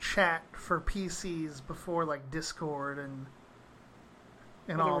chat for PCs before, like Discord and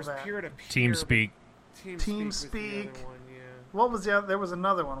There all was that? TeamSpeak. was the TeamSpeak. other one, yeah. What was the other? There was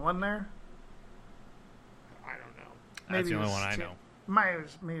another one, wasn't there? I don't know. That's the it only was one I know.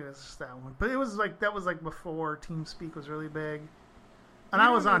 Maybe it was just that one, but it was like that was like before TeamSpeak was really big, and You I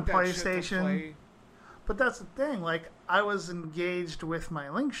was don't on need that shit to PlayStation. play. But that's the thing. Like I was engaged with my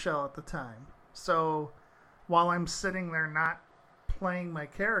Link shell at the time, so while I'm sitting there not playing my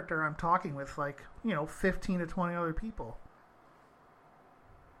character, I'm talking with 15 to 20 other people.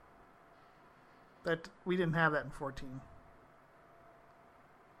 That we didn't have that in 14.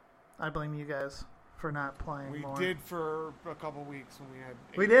 I blame you guys for not playing We more. did for a couple weeks when we had.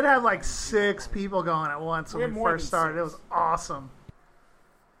 We did have like 6 people going at once We when had we more first than started. It 6. was awesome.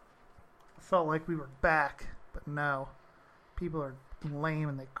 I felt like we were back, but no. People are lame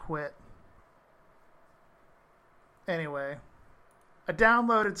and they quit. Anyway, I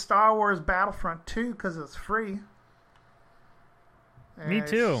downloaded Star Wars Battlefront 2 because it's free. Me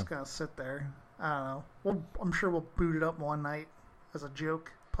It's too. just gonna sit there. I don't know. I'm sure we'll boot it up one night as a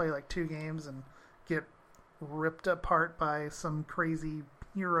joke, play like 2 games, and get ripped apart by some crazy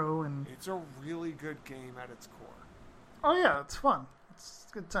hero. And it's a really good game at its core. Oh yeah, it's fun. It's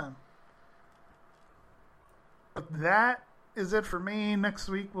a good time. But that is it for me. Next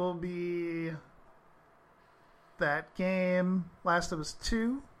week will be that game, Last of Us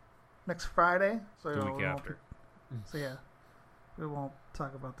 2, next Friday. So the week after. So yeah, we won't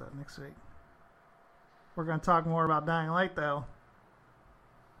talk about that next week. We're going to talk more about Dying Light, though.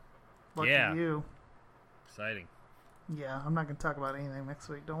 Lucky you. Exciting. Yeah, I'm not going to talk about anything next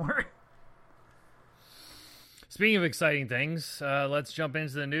week. Don't worry. Speaking of exciting things, let's jump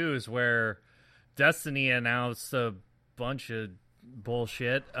into the news where Destiny announced a bunch of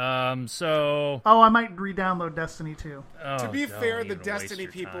bullshit. I might re-download Destiny 2. To be fair, the Destiny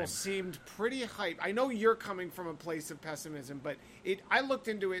people seemed pretty hyped. I know you're coming from a place of pessimism, but I looked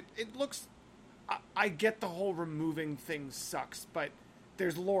into it. It looks... I get the whole removing thing sucks, but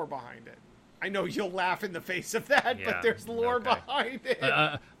there's lore behind it. I know you'll laugh in the face of that, but there's lore behind it.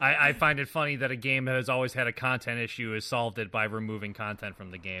 I find it funny that a game that has always had a content issue has solved it by removing content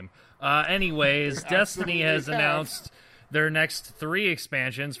from the game. Anyways, Destiny has announced their next 3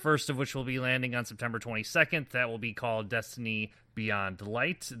 expansions, first of which will be landing on September 22nd. That will be called Destiny Beyond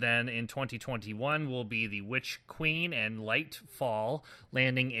Light. Then in 2021 will be the Witch Queen and Lightfall,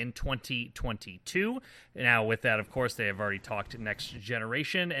 landing in 2022. Now, with that, of course, they have already talked next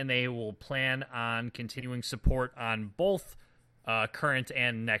generation, and they will plan on continuing support on both current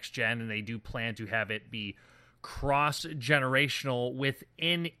and next gen, and they do plan to have it be cross-generational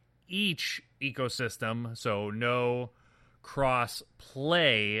within each ecosystem, so no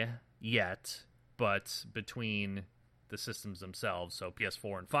cross-play yet, but between the systems themselves. So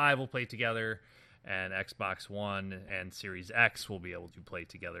PS4 and 5 will play together, and Xbox One and Series X will be able to play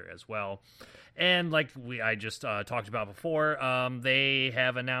together as well. And like I just talked about before, they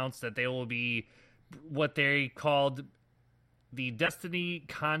have announced that they will be what they called the Destiny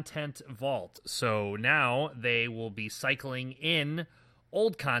Content Vault. So now they will be cycling in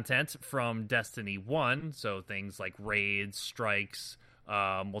old content from Destiny 1, so things like raids, strikes,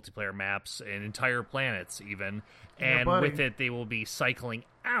 multiplayer maps, and entire planets even. And with it, they will be cycling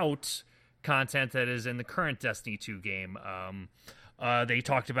out content that is in the current Destiny 2 game. They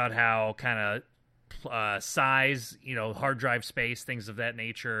talked about how kind of size, hard drive space, things of that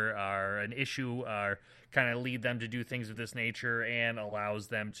nature are an issue, kind of lead them to do things of this nature, and allows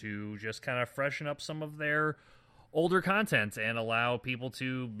them to just kind of freshen up some of their older content and allow people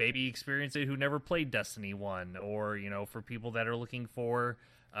to maybe experience it who never played Destiny 1, or, for people that are looking for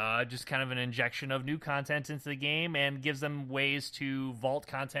just kind of an injection of new content into the game, and gives them ways to vault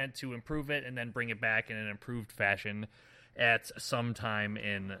content to improve it and then bring it back in an improved fashion at some time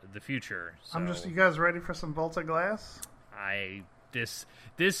in the future. So, you guys ready for some Vaulted Glass?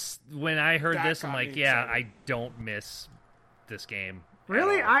 When I heard this, I'm like, I don't miss this game.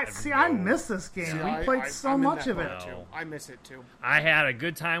 Really? I miss this game. We played so much of it. Too. I miss it too. I had a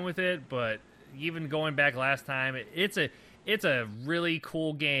good time with it, but even going back last time, it's a really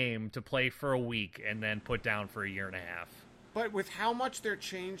cool game to play for a week and then put down for a year and a half. But with how much they're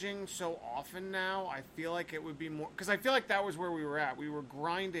changing so often now, I feel like it would be more... Because I feel like that was where we were at. We were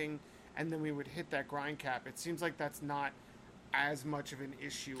grinding, and then we would hit that grind cap. It seems like that's not as much of an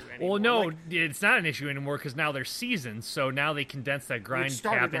issue anymore. Well, no, it's not an issue anymore because now there's seasons, so now they condense that grind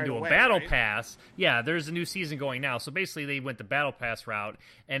cap into a battle pass. Yeah, there's a new season going now, so basically they went the battle pass route,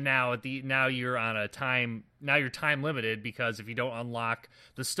 and now you're on a time. Now you're time limited, because if you don't unlock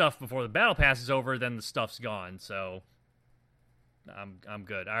the stuff before the battle pass is over, then the stuff's gone. So I'm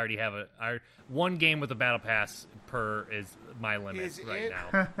good. I already have one game with a battle pass per is my limit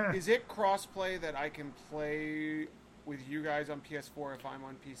now. Is it crossplay that I can play with you guys on PS4 if I'm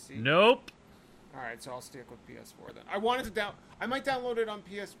on PC? Nope. All right, so I'll stick with PS4 then. I wanted to I might download it on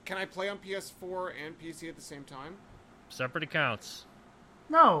PS. Can I play on PS4 and PC at the same time? Separate accounts.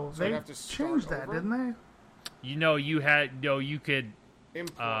 No, they changed that, didn't they? You could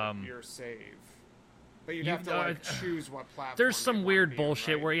import your save, but you'd have to choose what platform. There's some weird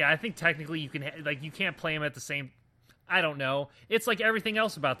bullshit where I think technically you can you can't play them at the same. I don't know. It's like everything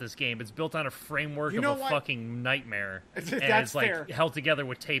else about this game. It's built on a framework of a fucking nightmare. That's and it's fair. Held together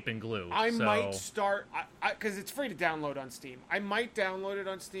with tape and glue. I might start, because it's free to download on Steam. I might download it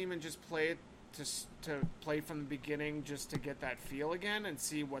on Steam and just play it to play from the beginning, just to get that feel again and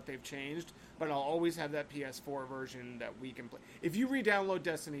see what they've changed. But I'll always have that PS4 version that we can play. If you re-download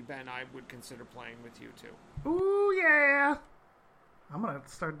Destiny, Ben, I would consider playing with you too. Ooh, yeah. I'm going to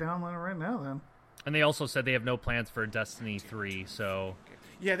start downloading right now then. And they also said they have no plans for Destiny 3, so...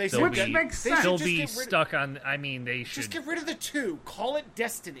 Yeah, they They'll said Which be, makes they sense. should They'll just be get rid of- stuck on. I mean, they should. Just get rid of the 2. Call it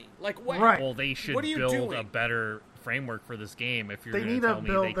Destiny. Like what? Right. Well, they should What are you build doing? a better framework for this game. If you're They going need to to tell me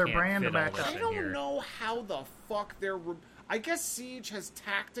build they their can't brand fit back all this up. I in don't here. know how the fuck they're. I guess Siege has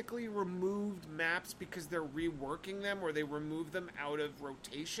tactically removed maps because they're reworking them or they remove them out of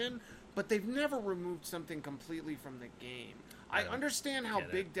rotation, but they've never removed something completely from the game. I understand how get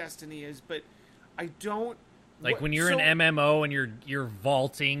it. big Destiny is, but I don't. Like when you're so an MMO and you're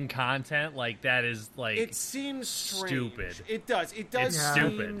vaulting content, like that is like it seems strange. stupid. It does. It does. It's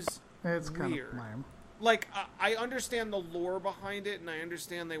seem stupid. It's kind weird. of lame. Like I understand the lore behind it, and I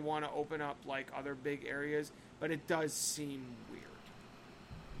understand they want to open up like other big areas, but it does seem weird.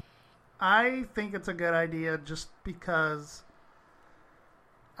 I think it's a good idea just because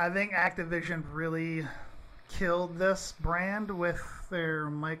I think Activision really killed this brand with their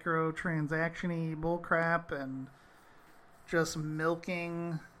microtransaction-y bullcrap and just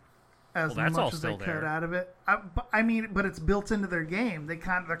milking as Well, that's all much as they still could there. out of it. But it's built into their game. They're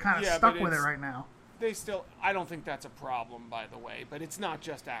kind of Yeah, stuck but with it it's- right now. They still. I don't think that's a problem, by the way. But it's not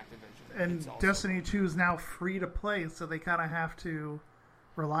just Activision. And It's also- Destiny 2 is now free to play, so they kind of have to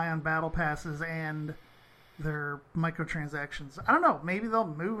rely on battle passes and their microtransactions. I don't know. Maybe they'll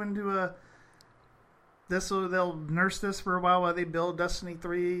move into a. They'll nurse this for a while they build Destiny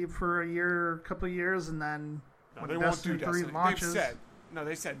 3 for a couple of years, and then No, when they won't Destiny do 3 Destiny. launches.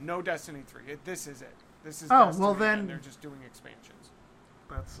 They said no Destiny 3. This is it. This is. Oh, Destiny, well then- and they're just doing expansions.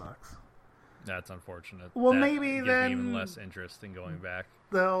 That sucks. That's unfortunate. Well, That maybe gives then- me even less interest in going back.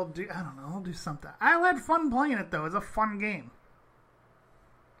 They'll do. I don't know. They'll do something. I had fun playing it though. It's a fun game.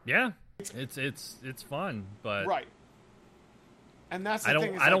 Yeah, it's fun, but Right. And that's the I thing.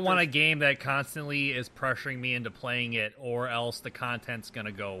 don't is, I don't like, want a there's- game that constantly is pressuring me into playing it, or else the content's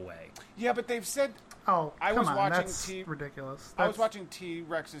gonna go away. Yeah, but they've said. Oh, I come was on. watching That's ridiculous. I was That's- watching T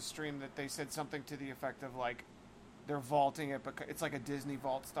Rex's stream that they said something to the effect of like they're vaulting it, because it's like a Disney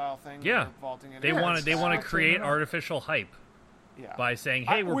vault style thing. Yeah. They're vaulting it. They in. want it's to fine. create Yeah. artificial hype Yeah. by saying,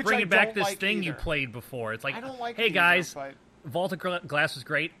 "Hey, we're which I bringing back don't this like thing you either. played before." It's like, I don't like "Hey it either, guys, but- Vault of Glass was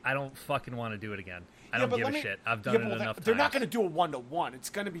great. I don't fucking want to do it again. I Yeah, don't but give let a me- shit. I've done yeah, it but enough they're not times." going to do a 1-to-1. It's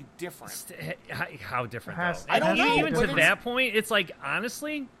going to be different. How different It has- though? I don't And know, Even but to it's- that point, it's like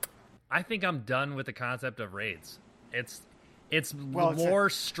honestly, I think I'm done with the concept of raids. It's it's more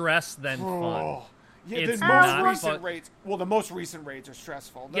stress than fun. Oh. Yeah, It's the not most recent fun. raids. Well, the most recent raids are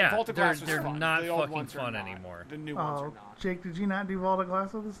stressful. The Yeah, Vault of they're- Glass was they're fun. not The old fucking ones are fun not. anymore. The new ones are Oh, not. Jake, did you not do Vault of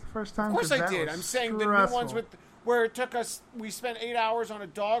Glass with this the first time? Of course 'Cause I that did. was I'm saying the new stressful. ones with where it took us. We spent 8 hours on a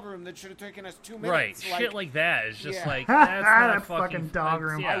dog room that should have taken us 2 Right, minutes. shit like that is just Yeah. like that's not That fucking dog that's-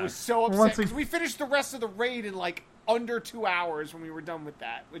 room. Yeah. I was so upset Once we- because we finished the rest of the raid in like under 2 hours when we were done with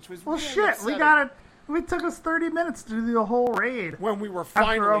that, which was Well, really shit, we upsetting. got it. It took us 30 minutes to do the whole raid. When we were After a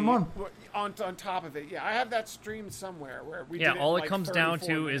finally month. on top of it. Yeah, I have that streamed somewhere where we Yeah, did it all in it like comes down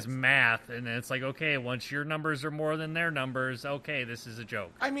 34 to is minutes. math, and it's like, okay, once your numbers are more than their numbers, okay, this is a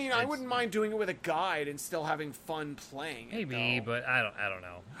joke. I mean, I It's- wouldn't mind doing it with a guide and still having fun playing it. Maybe, though. but I don't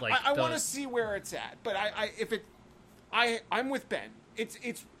know. Like, I the- want to see where it's at. But I'm with Ben.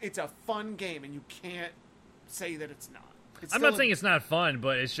 It's a fun game, and you can't say that it's not. It's I'm still not saying it's not fun,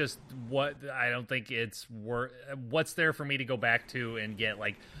 but it's just what I don't think it's worth. What's there for me to go back to and get?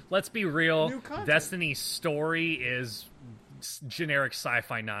 Like, let's be real. New content. Destiny's story is generic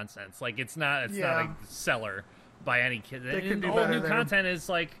sci-fi nonsense. Like, it's not a seller by any kid. They could And do all better new there. content is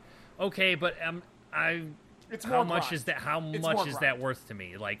like, okay, but It's how more much grind. is that? How It's much more is grind. that worth to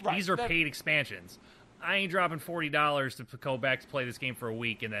me? Like, Right, these are that- paid expansions. I ain't dropping $40 to go back to play this game for a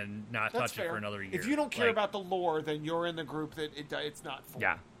week and then not That's touch fair. it for another year. If you don't care Like, about the lore, then you're in the group that it's not for.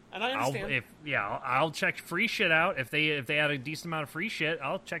 yeah. And I understand. I'll check free shit out if they add a decent amount of free shit.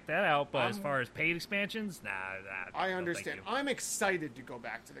 I'll check that out. But as I'm- far as paid expansions, nah. I no, understand. thank you. I'm excited to go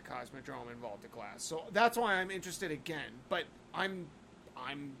back to the Cosmodrome and Vault of Glass, so that's why I'm interested again. But I'm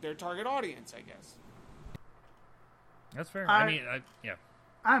their target audience, I guess. That's fair. I- Yeah.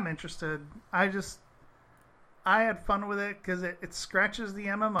 I'm interested. I had fun with it because it scratches the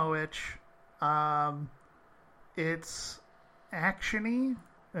MMO itch. It's actiony.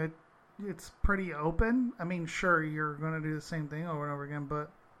 It's pretty open. I mean, sure, you're going to do the same thing over and over again,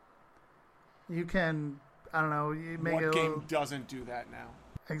 but you can, I don't know, you make What it a game little, doesn't do that now?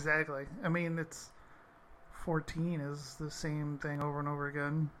 exactly. I mean, it's 14 is the same thing over and over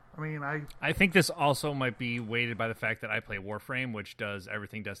again. I mean, I think this also might be weighted by the fact that I play Warframe, which does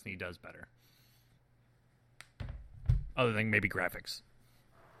everything Destiny does better. Other than maybe graphics.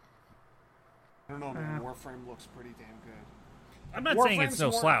 I don't know, man. Warframe looks pretty damn good. I'm not saying it's Warframe's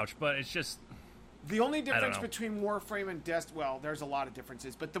no more- slouch, but it's just The only difference know. between Warframe and Destiny, well, there's a lot of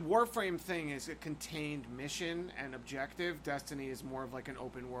differences, but the Warframe thing is a contained mission and objective. Destiny is more of like an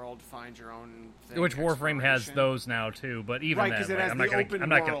open world, find your own thing. Which Warframe has those now too, but even right, then, it has I'm the not open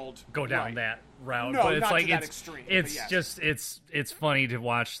going world. to go down Right. that route. No, but it's not like to that extreme, it's but yes. just it's funny to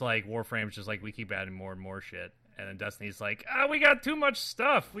watch like Warframe's just like we keep adding more and more shit, and then Destiny's like, we got too much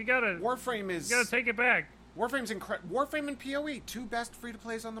stuff. We gotta take it back. Warframe's Warframe and PoE, two best free to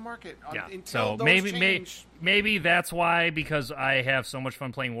plays on the market. Yeah. Until So those maybe that's why, because I have so much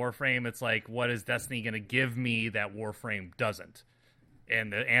fun playing Warframe. It's like, what is Destiny going to give me that Warframe doesn't?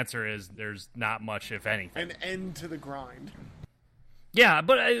 And the answer is there's not much, if anything. An end to the grind. Yeah,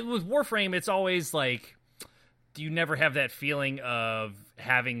 but with Warframe, it's always like, do you never have that feeling of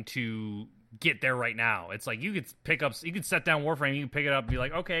having to get there right now? It's like you could set down Warframe, you can pick it up and be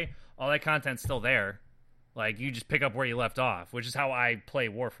like, okay, all that content's still there. Like, you just pick up where you left off, which is how I play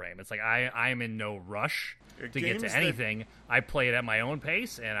Warframe. It's like I'm in no rush to get to anything. I play it at my own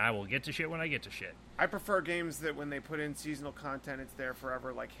pace, and I will get to shit when I get to shit. I prefer games that when they put in seasonal content, it's there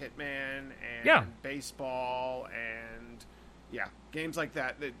forever, like Hitman and baseball and... Yeah, games like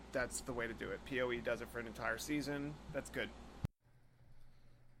that's the way to do it. PoE does it for an entire season. That's good.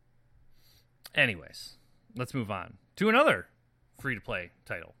 Anyways, let's move on to another free-to-play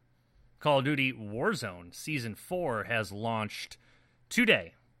title. Call of Duty Warzone Season 4 has launched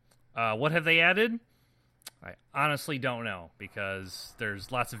today. What have they added? I honestly don't know, because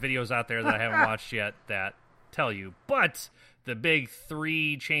there's lots of videos out there that I haven't watched yet that tell you. But the big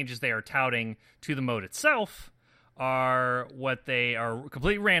 3 changes they are touting to the mode itself are what they are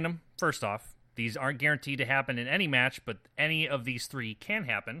completely random. First off, these aren't guaranteed to happen in any match, but any of these 3 can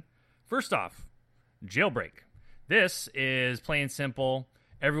happen. First off, Jailbreak. This is plain and simple.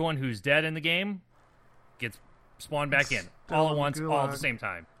 Everyone who's dead in the game gets spawned back in all at once, all at the same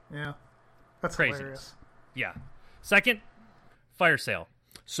time. Yeah, that's crazy. Hilarious. Yeah. Second, fire sale.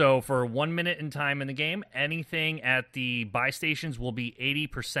 So for 1 minute in time in the game, anything at the buy stations will be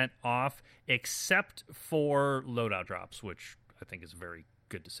 80% off, except for loadout drops, which I think is a very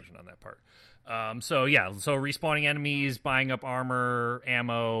good decision on that part. So respawning enemies, buying up armor,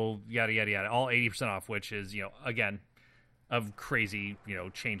 ammo, yada yada yada, all 80% off, which is, again, a crazy,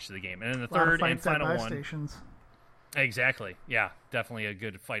 change to the game. And then the third and final one. Stations. Exactly. Yeah, definitely a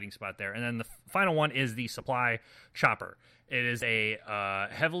good fighting spot there. And then the final one is the supply chopper. It is a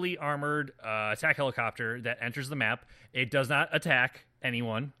heavily armored attack helicopter that enters the map. It does not attack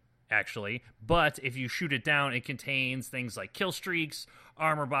anyone, actually, but if you shoot it down, it contains things like kill streaks,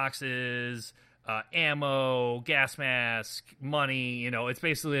 armor boxes, ammo, gas mask, money. It's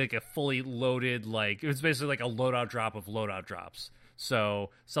basically like a fully loaded, it's basically like a loadout drop of loadout drops. So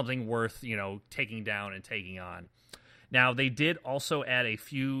something worth, taking down and taking on. Now, they did also add a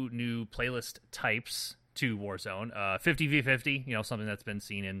few new playlist types to Warzone. 50v50, something that's been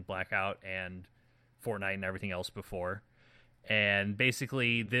seen in Blackout and Fortnite and everything else before. And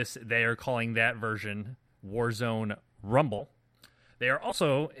basically, they are calling that version Warzone Rumble. They are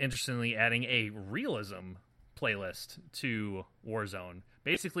also, interestingly, adding a realism playlist to Warzone.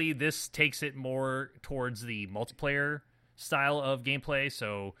 Basically, this takes it more towards the multiplayer style of gameplay.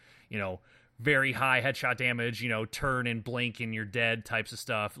 So, very high headshot damage, turn and blink and you're dead types of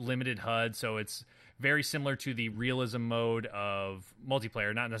stuff. Limited HUD, so it's very similar to the realism mode of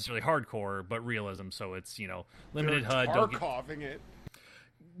multiplayer. Not necessarily hardcore, but realism. So it's, limited HUD. Tarkoving it.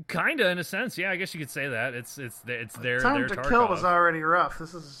 Kinda, in a sense, yeah. I guess you could say that it's their time to Tarkov. kill was already rough.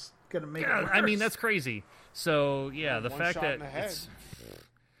 This is gonna make it worse. I mean, that's crazy. So yeah, the fact that it's,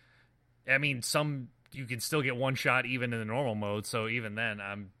 you can still get one shot even in the normal mode. So even then,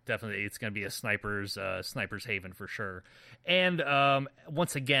 it's going to be a sniper's haven for sure. And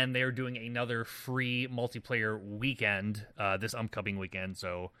once again, they are doing another free multiplayer weekend this upcoming weekend.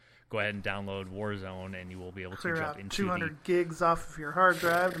 So go ahead and download Warzone, and you will be able to jump into 200 gigs off of your hard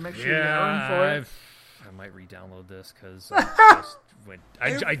drive to make sure you got room for it. I might re-download this because I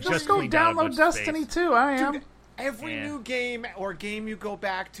just go download Destiny 2. I am. Dude, every new game or game you go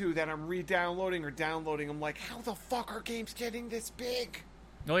back to that I'm re-downloading or downloading, I'm like, how the fuck are games getting this big?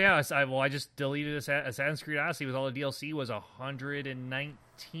 Oh yeah, I just deleted Assassin's Creed Odyssey with all the DLC was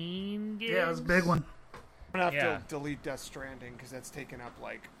 119 gigs. Yeah, it was a big one. I'm gonna have to delete Death Stranding because that's taken up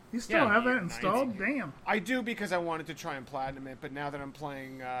like. You still have that installed? Damn. I do because I wanted to try and platinum it, but now that I'm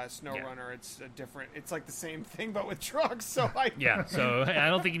playing SnowRunner, it's a different. It's like the same thing but with trucks. So so I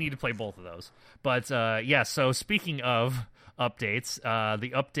don't think you need to play both of those. But So speaking of updates,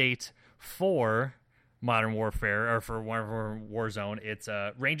 the update for Modern Warfare, or for Warzone. It's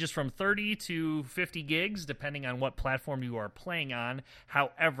ranges from 30 to 50 gigs, depending on what platform you are playing on.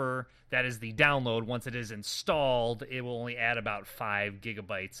 However, that is the download. Once it is installed, it will only add about 5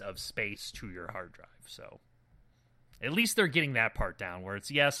 gigabytes of space to your hard drive. So at least they're getting that part down, where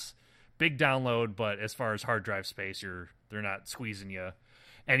it's, yes, big download, but as far as hard drive space, they're not squeezing you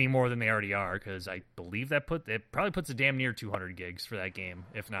any more than they already are, because I believe it probably puts a damn near 200 gigs for that game,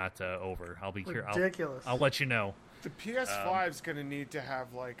 if not over. I'll be curious. Ridiculous. I'll let you know. The PS5 is going to need to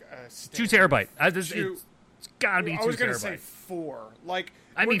have like a 2 terabyte. It's got to be 2 terabyte. I was going to say 4. Like,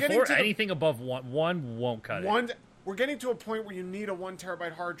 I mean, 4, anything above one won't cut it. We're getting to a point where you need a 1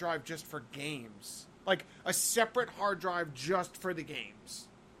 terabyte hard drive just for games, like a separate hard drive just for the games.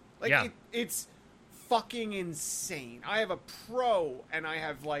 Like, yeah. It's fucking insane. I have a Pro and I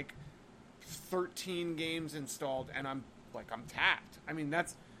have like 13 games installed and I'm tapped. I mean,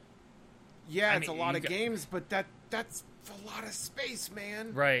 it's a lot of games, but that's a lot of space,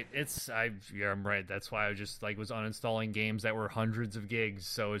 man. Right. I'm right. That's why I just was uninstalling games that were hundreds of gigs.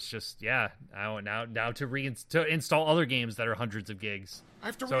 So it's just, now to install other games that are hundreds of gigs. I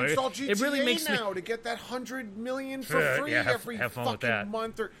have to reinstall GTA it really makes now to get that 100 million for free every fucking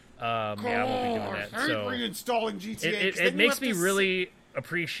month. I won't be doing that. I hate reinstalling GTA. It makes me really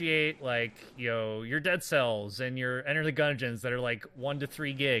appreciate your Dead Cells and your Enter the Gungeons that are 1 to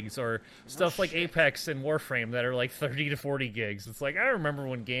 3 gigs, or stuff like Apex and Warframe that are 30 to 40 gigs. It's I remember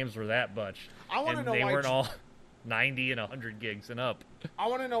when games were that much. I want to know they why weren't all 90 and 100 gigs and up. I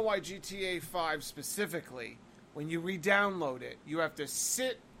want to know why GTA 5 specifically, when you re-download it, you have to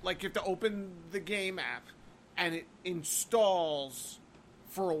you have to open the game app and it installs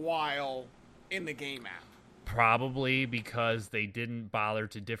for a while in the game app. Probably because they didn't bother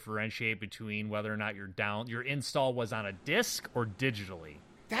to differentiate between whether or not your install was on a disc or digitally.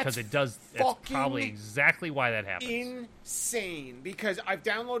 Because it does. That's probably exactly why that happens. Insane. Because I've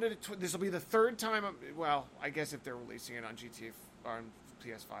downloaded it. This will be the 3rd time. Well, I guess if they're releasing it on GTA or on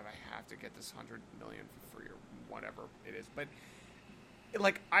PS5, I have to get this 100 million for free or whatever it is. But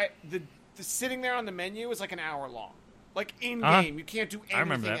the sitting there on the menu is an hour long. In game, you can't do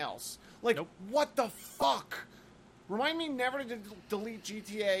anything else. Nope. What the fuck? Remind me never to delete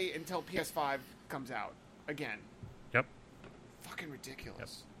GTA until PS5 comes out again. Yep. Fucking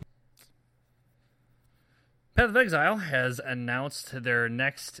ridiculous. Yep. Path of Exile has announced their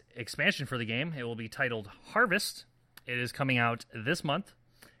next expansion for the game. It will be titled Harvest. It is coming out this month.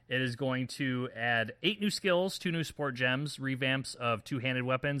 It is going to add 8 new skills, 2 new sport gems, revamps of 2-handed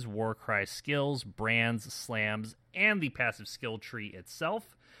weapons, Warcry skills, brands, slams, and the passive skill tree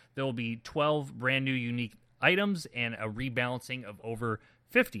itself. There will be 12 brand new unique items and a rebalancing of over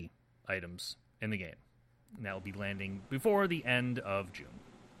 50 items in the game. And that will be landing before the end of June.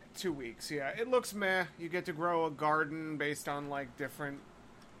 2 weeks, yeah. It looks meh. You get to grow a garden based on different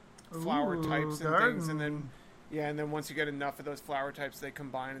flower types and things, and then once you get enough of those flower types, they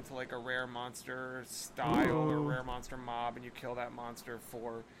combine into a rare monster style or rare monster mob, and you kill that monster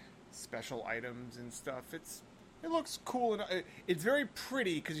for special items and stuff. It looks cool, and it's very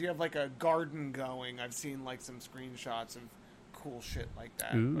pretty because you have a garden going. I've seen some screenshots of cool shit like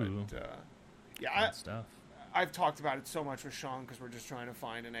that. Ooh. But stuff. I've talked about it so much with Sean because we're just trying to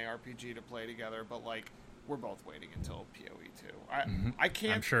find an ARPG to play together, but we're both waiting until PoE 2. I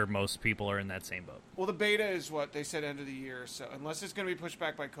can't. I'm sure most people are in that same boat. Well, the beta is what they said end of the year, so unless it's going to be pushed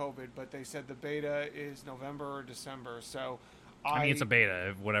back by COVID, but they said the beta is November or December, so I mean, it's a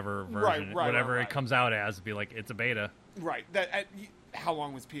beta, whatever version, whatever it comes out as, be it's a beta. Right. How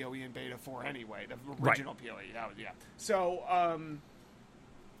long was PoE in beta for anyway? The original PoE. Yeah. So,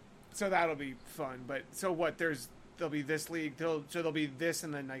 so that'll be fun. But so what? There'll be this league. So there'll be this,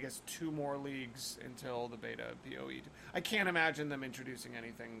 and then I guess 2 more leagues until the beta PoE. I can't imagine them introducing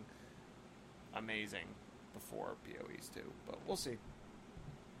anything amazing before PoEs 2, but we'll see.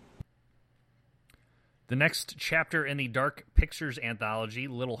 The next chapter in the Dark Pictures anthology,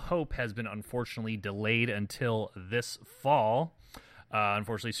 Little Hope, has been unfortunately delayed until this fall.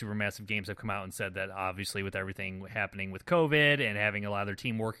 Unfortunately, Supermassive Games have come out and said that obviously with everything happening with COVID and having a lot of their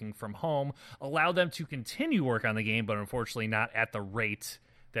team working from home, allowed them to continue work on the game, but unfortunately not at the rate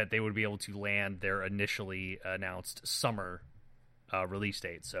that they would be able to land their initially announced summer release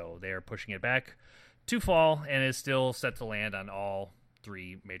date. So they are pushing it back to fall and is still set to land on all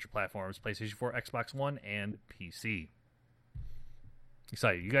 3 major platforms: PlayStation 4, Xbox One, and PC.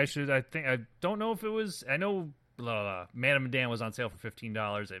 Excited. You guys should, I don't know if it was, I know Man of Medan was on sale for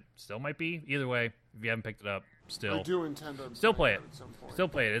 $15. It still might be. Either way, if you haven't picked it up, I do intend to still play it. At some point. Still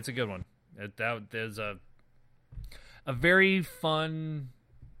play it. It's a good one. There's a very fun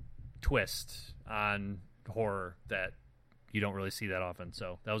twist on horror that you don't really see that often.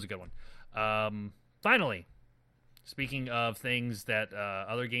 So that was a good one. Finally, speaking of things that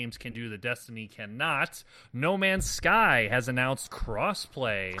other games can do that Destiny cannot, No Man's Sky has announced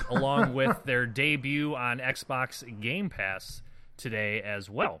crossplay along with their debut on Xbox Game Pass today as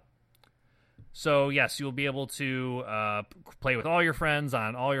well. So, yes, you'll be able to play with all your friends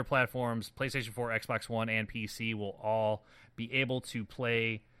on all your platforms. PlayStation 4, Xbox One, and PC will all be able to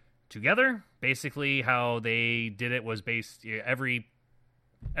play together. Basically, how they did it was every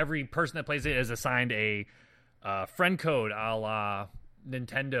person that plays it is assigned a friend code a la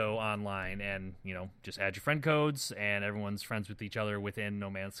Nintendo Online. And, just add your friend codes, and everyone's friends with each other within No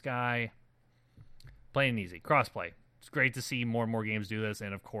Man's Sky. Plain and easy. Crossplay. It's great to see more and more games do this,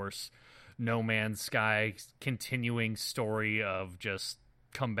 and, of course, No Man's Sky continuing story of just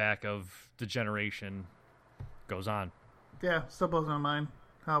comeback of the generation goes on. Yeah, still blows my mind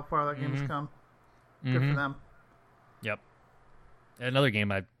how far that game's come. Good for them. Yep. Another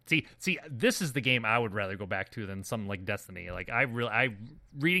game I see. This is the game I would rather go back to than something like Destiny. Like I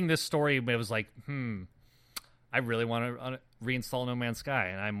reading this story, it was like, I really want to reinstall No Man's Sky,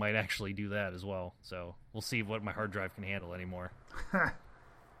 and I might actually do that as well. So we'll see what my hard drive can handle anymore.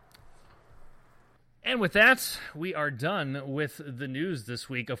 And with that, we are done with the news this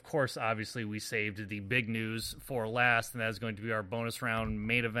week. Of course, obviously, we saved the big news for last, and that is going to be our bonus round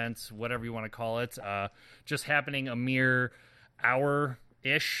main event, whatever you want to call it. Just happening a mere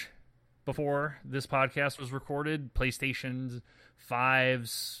hour-ish before this podcast was recorded. PlayStation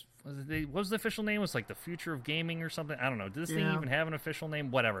 5's... What was the official name? It was like the Future of Gaming or something? I don't know. Did this thing even have an official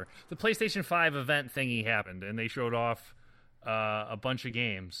name? Whatever. The PlayStation 5 event thingy happened, and they showed off a bunch of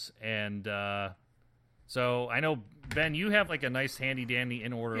games. And... So, I know, Ben, you have like a nice handy-dandy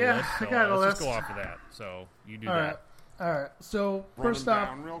in-order list, so I got a let's list. just go off of that. So, you do All that. All right. So, Run first them off...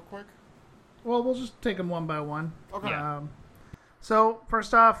 down real quick. Well, we'll just take them one by one. Okay. Yeah. So,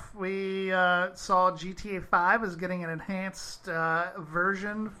 first off, we saw GTA 5 is getting an enhanced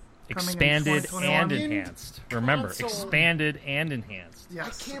version. Expanded and In enhanced. Remember, console. expanded and enhanced.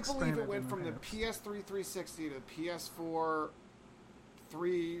 Yes, I can't believe it expanded went and from the enhanced. PS3 360 to PS4,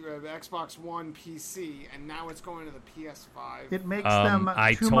 Xbox One, PC, and now it's going to the PS5. It makes them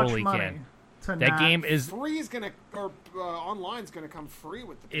I too totally much money can. to That not... game is... Free is gonna, or online's gonna come free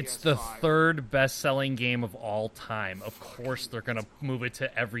with the PS5. It's the third best-selling game of all time. Of course they're going to move it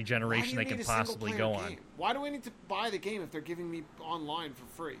to every Why do generation you they can need a possibly single-player go on. game? Why do I need to buy the game if they're giving me online for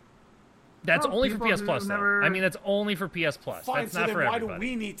free? That's Oh, only for people PS Plus, who though. never- I mean, that's only for PS Plus. Fine, That's so not then for why everybody. do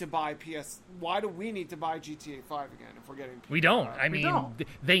we need to buy Why do we need to buy GTA 5 again if we're getting? We don't. I We mean, don't.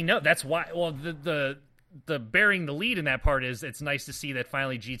 they know. That's why. Well, the bearing the lead in that part is it's nice to see that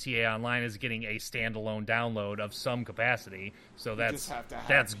finally GTA Online is getting a standalone download of some capacity. So just have to have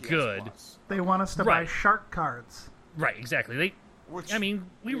that's PS good. Plus. They want us to buy Right. shark cards. Right? Exactly. Which, I mean,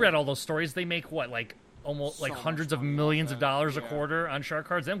 we read all those stories. They make what, like almost So like much hundreds of money off millions of that, dollars a yeah. quarter on shark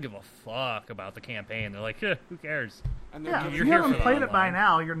cards. They don't give a fuck about the campaign. They're like, who cares? and they're Yeah, giving if you're you here haven't for the played it by online.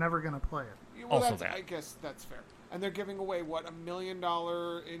 now, you're never going to play it. Well, Also that's- that. I guess that's fair. And they're giving away what, $1 million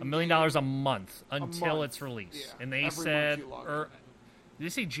 $1 million a month until month. its release. Yeah, And they every said, month you log in. did they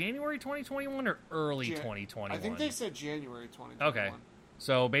say January 2021 or early Jan- 2021? I think they said January 2021. Okay.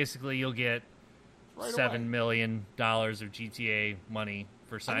 So basically, you'll get Right $7 away. million of GTA money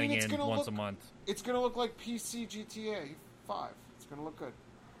for signing it's in gonna once a look- month. It's going to look like PC GTA 5. It's going to look good.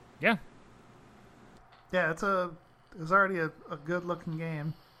 Yeah. Yeah, it's already a good looking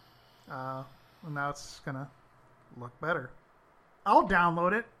game. And now it's going to look better. I'll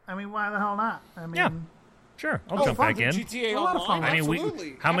download it. I mean, why the hell not? I mean, Yeah. Sure. I'll Oh, jump fun, back the in. GTA A lot of Online. fun. I mean,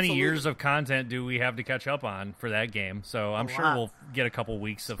 Absolutely. how many Absolutely. years of content do we have to catch up on for that game? So I'm sure lot. we'll get a couple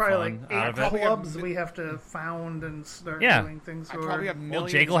weeks of probably fun like out 8 of it. Probably have clubs we have to found and start Yeah. doing things I for. probably have Well,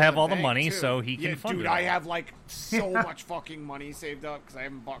 millions Jake will in have the all the bank, money, too. so he can yeah, fund dude, it I all. have like so much fucking money saved up because I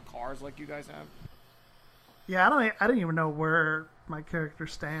haven't bought cars like you guys have. Yeah, I don't even know where my character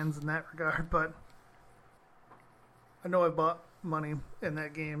stands in that regard, but I know I bought money in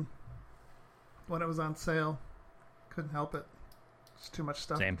that game when it was on sale. Couldn't help it. It's too much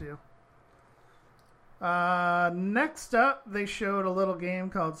stuff Same. to do. Next up, they showed a little game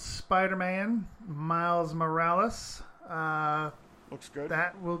called Spider-Man Miles Morales. Looks good.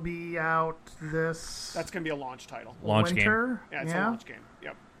 That will be out this That's gonna be a launch title. Launch game. winter. Yeah, it's a launch game.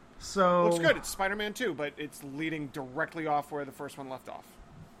 Yep. So Looks good. It's Spider-Man 2, but it's leading directly off where the first one left off.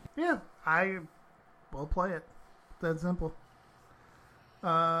 Yeah, I will play it. That simple.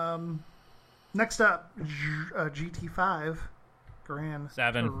 Next up, GT5 Gran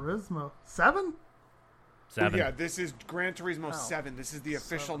 7. Turismo 7. 7. Yeah, this is Gran Turismo 7. This is the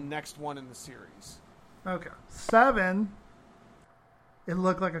official 7. next one in the series. Okay. 7. It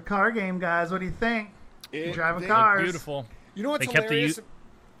looked like a car game, guys. What do you think? Driving cars. Beautiful. You know what's They kept hilarious?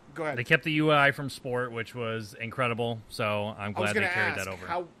 Go ahead. They kept the UI from Sport, which was incredible. So I'm glad they carried that over.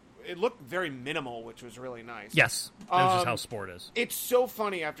 How it looked very minimal, which was really nice. Yes, that was just how Sport is. It's so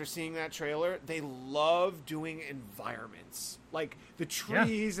funny after seeing that trailer. They love doing environments, like the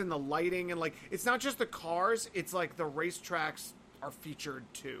trees and the lighting, and like it's not just the cars. It's like the racetracks are featured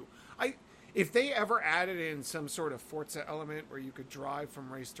too. If they ever added in some sort of Forza element where you could drive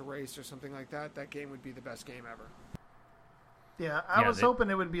from race to race or something like that, that game would be the best game ever. Yeah, I was hoping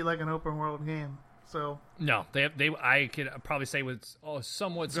it would be like an open world game. So no, I could probably say with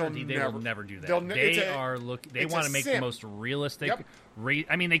somewhat certainty they will never do that. They want to make the most realistic. Yep.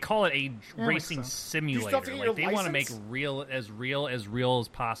 I mean, they call it a racing simulator. Like they want to make real as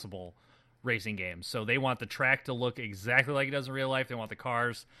possible racing games. So they want the track to look exactly like it does in real life. They want the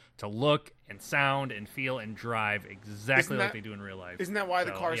cars to look and sound and feel and drive exactly like they do in real life. Isn't that why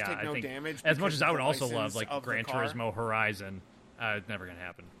the cars take no damage? As much as I would also love like Gran Turismo Horizon, it's never going to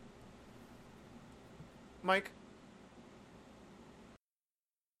happen. Mike?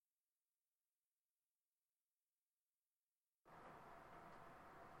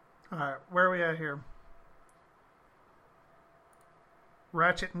 all right, where are we at here?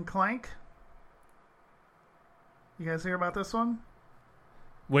 Ratchet and Clank. You guys hear about this one?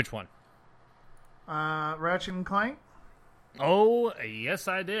 Which one? Ratchet and Clank. Oh, yes,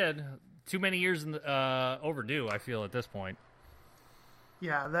 I did. Too many years overdue, I feel, at this point.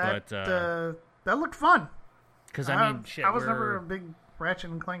 Yeah, that looked fun. Because, I mean, I was never a big Ratchet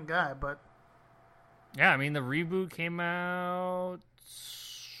and Clank guy, but... Yeah, I mean, the reboot came out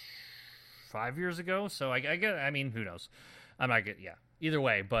 5 years ago, so I get. I mean, who knows? I'm not good. Yeah, either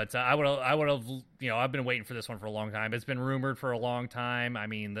way, but I would have. You know, I've been waiting for this one for a long time. It's been rumored for a long time. I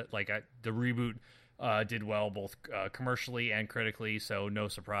mean, the reboot did well both commercially and critically, so no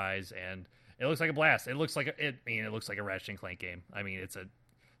surprise. And it looks like a blast. It looks like it looks like a Ratchet and Clank game. I mean, it's a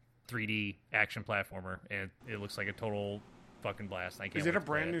 3D action platformer, and it looks like a total fucking blast. I can't. Is it a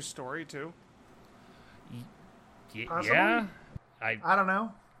brand new story too? Yeah, I don't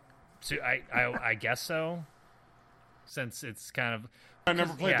know. So I guess so. Since it's kind of, I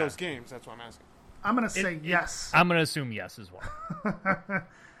never played those games. That's what I'm asking. I'm gonna say yes. I'm gonna assume yes as well.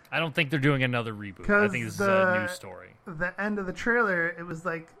 I don't think they're doing another reboot. I think this is a new story. The end of the trailer, it was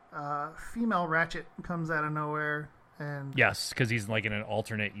like female Ratchet comes out of nowhere, and yes, because he's like in an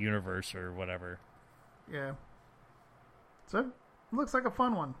alternate universe or whatever. Yeah. So it looks like a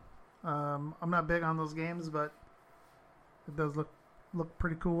fun one. I'm not big on those games, but it does look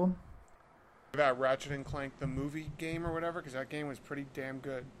pretty cool. About Ratchet and Clank, the movie game or whatever, because that game was pretty damn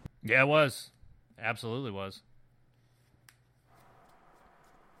good. Yeah, it was. Absolutely was.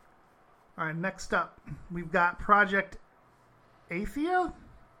 All right, next up, we've got Project Athia.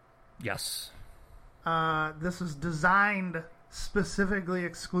 Yes. This is designed specifically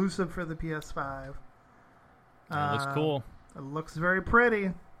exclusive for the PS5. It looks cool. It looks very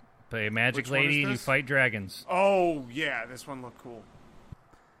pretty. Play a magic lady and you fight dragons. Oh, yeah, this one looked cool.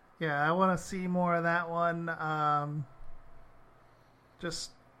 Yeah, I want to see more of that one. It's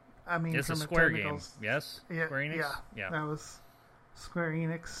a Square game, yes? Yeah, Square Enix? Yeah, that was Square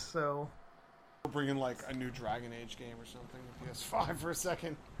Enix, so... We're bringing, like, a new Dragon Age game or something to PS5 for a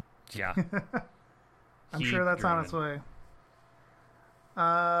second. Yeah. I'm sure that's on its way.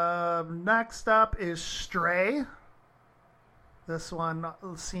 Next up is Stray. This one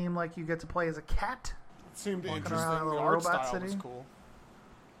seemed like you get to play as a cat. It seemed interesting. The art style was cool.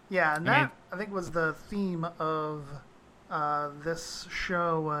 Yeah, and that, I think, was the theme of this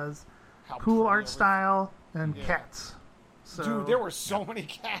show was cool art style and cats. So, dude, there were so many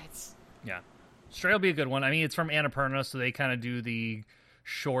cats. Yeah. Stray will be a good one. I mean, it's from Annapurna, so they kind of do the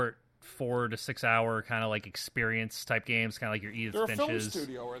short 4 to 6 hour kind of like experience type games, kind of like your Edith They're Finches. They're a film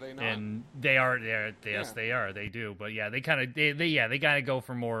studio, are they not? And they are. Yes, they are. They do. But yeah, they kind of go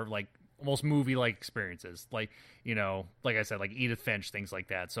for more like almost movie like experiences, like, you know, like I said, like Edith Finch, things like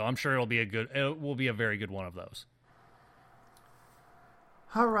that. So I'm sure it will be a very good one of those.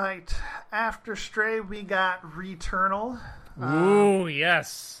 All right, after Stray, we got Returnal. Ooh,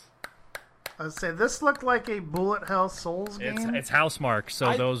 yes. I would say this looked like a Bullet Hell Souls game. It's Housemarque,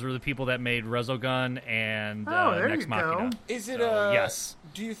 so those were the people that made Resogun and Nex Machina. Is it yes.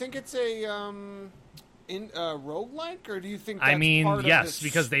 Do you think it's a roguelike, or do you think that's part of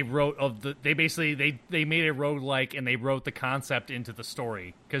because they wrote they made a roguelike and they wrote the concept into the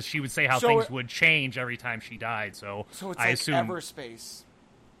story, because she would say how things would change every time she died. So it's I like assume Everspace.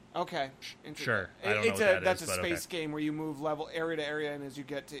 Okay, interesting. Sure, I don't know what that that's is, a but space okay. game where you move level area to area, and as you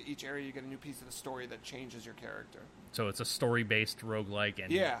get to each area, you get a new piece of the story that changes your character. So it's a story-based roguelike,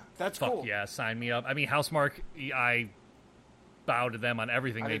 and yeah, that's fuck cool. Yeah, sign me up. I mean, Housemarque, I bow to them on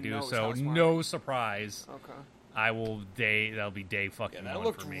everything they do, so no surprise. Okay. That'll be day fucking that one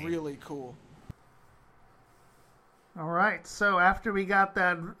looked for me. really cool. All right, so after we got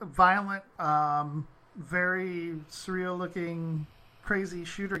that violent, very surreal-looking, crazy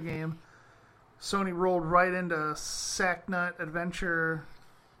shooter game, Sony rolled right into Sacknut Adventure.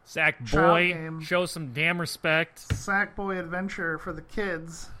 Sackboy, show some damn respect. Sackboy Adventure for the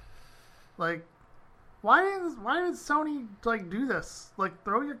kids. Like, why did Sony do this? Like,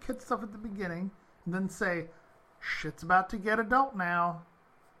 throw your kid stuff at the beginning and then say, shit's about to get adult now.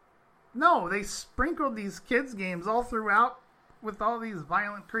 No, they sprinkled these kids games all throughout with all these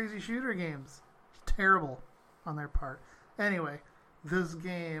violent, crazy shooter games. Terrible on their part. Anyway, this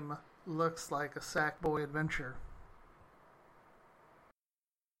game looks like a Sackboy adventure.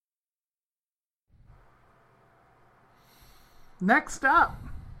 Next up,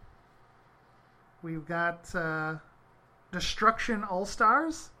 we've got Destruction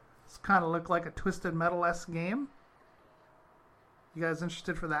All-Stars. This kind of looked like a Twisted Metal-esque game. You guys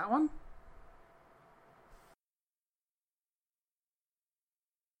interested for that one?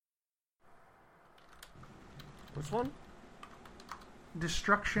 Which one?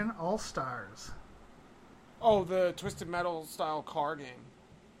 Destruction All-Stars. Oh, the Twisted Metal style car game.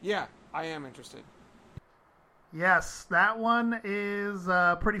 Yeah, I am interested. Yes, that one is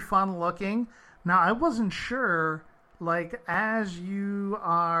pretty fun looking. Now, I wasn't sure, as you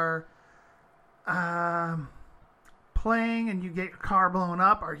are playing and you get your car blown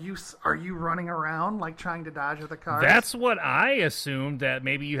up, are you running around trying to dodge with the cars? That's what I assumed, that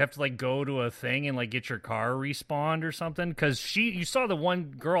maybe you have to go to a thing and get your car respawned or something, because you saw the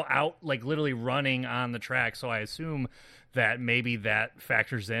one girl out literally running on the track, so I assume that maybe that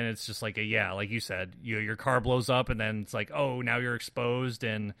factors in. It's just like you said, your car blows up and then it's oh, now you're exposed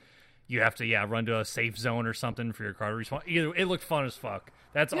and you have to run to a safe zone or something for your car to respawn. It looked fun as fuck.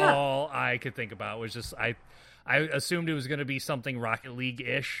 That's all I could think about, was just I assumed it was going to be something Rocket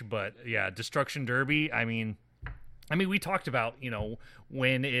League-ish, but Destruction Derby, I mean, we talked about,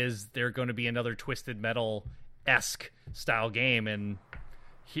 when is there going to be another Twisted Metal-esque style game, and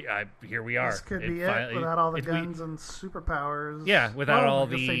here we are. This could be it, without all the guns and superpowers. Yeah, without all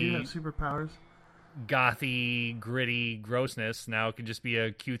they do have superpowers. Gothy, gritty grossness. Now it can just be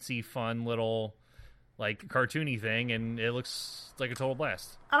a cutesy, fun little, cartoony thing, and it looks like a total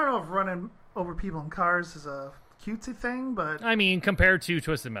blast. I don't know if running over people in cars is a cutesy thing, but I mean, compared to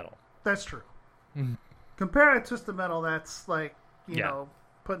Twisted Metal, that's true. Compared to Twisted Metal, that's you know,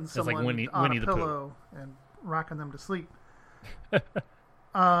 putting someone on a pillow and rocking them to sleep. But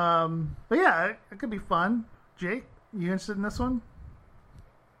yeah, it could be fun. Jake, you interested in this one?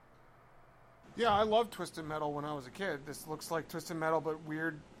 Yeah, I loved Twisted Metal when I was a kid. This looks like Twisted Metal, but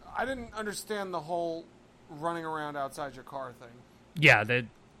weird. I didn't understand the whole running around outside your car thing. Yeah,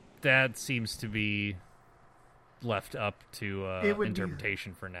 that seems to be left up to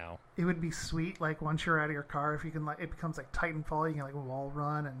interpretation for now. It would be sweet, once you're out of your car, if you can, it becomes like Titanfall. You can wall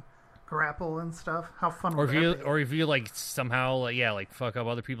run and grapple and stuff. How fun would that be? Or if you somehow fuck up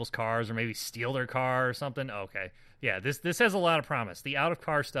other people's cars, or maybe steal their car or something. Okay, yeah, this has a lot of promise. The out of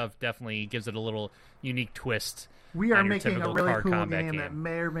car stuff definitely gives it a little unique twist. We are making a really cool game that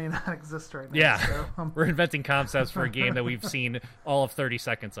may or may not exist right now. Yeah, so, we're inventing concepts for a game that we've seen all of 30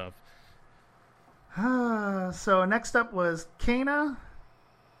 seconds of. So next up was Kena.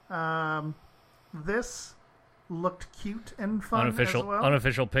 This looked cute and fun as well.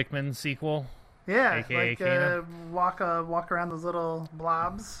 Unofficial Pikmin sequel. Yeah, AKA walk around those little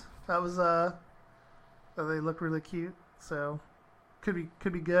blobs. That was they look really cute. So could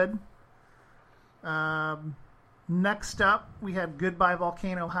be good. Next up, we had Goodbye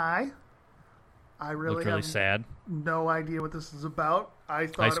Volcano High. I really have sad. No idea what this is about. I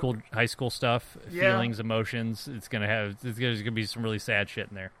thought high school stuff, feelings, emotions. There's gonna be some really sad shit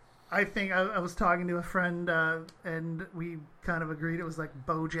in there. I think I was talking to a friend, and we kind of agreed it was like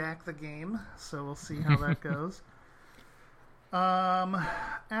BoJack the game. So we'll see how that goes.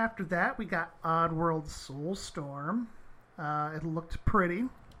 After that, we got Oddworld Soulstorm. It looked pretty.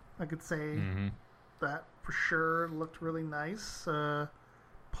 I could say that for sure. It looked really nice.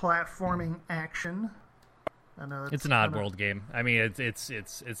 Platforming action. I know it's an Oddworld game. I mean, it's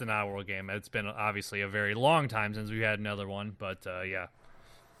an Oddworld game. It's been obviously a very long time since we had another one, but yeah,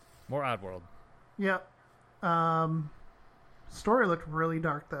 more Oddworld. Yep. Story looked really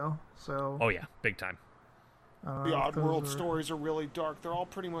dark though. So. Oh yeah, big time. The Oddworld stories are really dark. They're all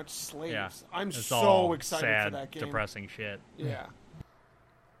pretty much slaves. Yeah. I'm It's so all excited sad, for that game. depressing shit. Yeah.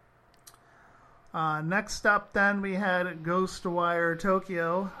 Next up, then, we had Ghostwire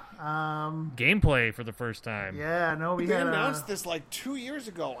Tokyo. Gameplay for the first time. Yeah, no, we They had announced this like 2 years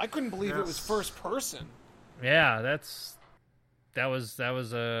ago. I couldn't believe it was Yes. first person. Yeah, that was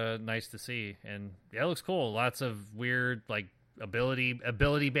nice to see, and yeah, it looks cool. Lots of weird like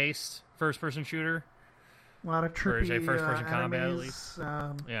ability based first person shooter. a lot of Or is trippy it first-person combat, at enemies.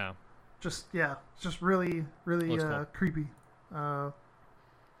 Yeah, Just really, really Looks cool. creepy.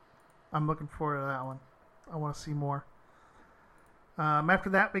 I'm looking forward to that one. I want to see more. After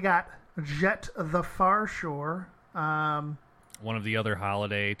that, we got Jet the Far Shore. one of the other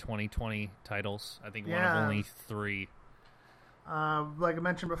holiday 2020 titles. I think one Yeah. of only 3. Like I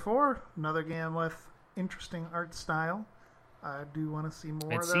mentioned before, another game with interesting art style. I do want to see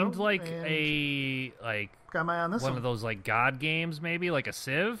more. It though, seemed like and got my eye on this one one. of those like God games, maybe like a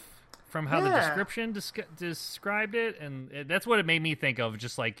Civ, from how the Yeah. description described it, and that's what it made me think of.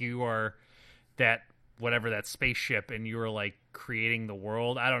 Just like you are that spaceship, and you were like creating the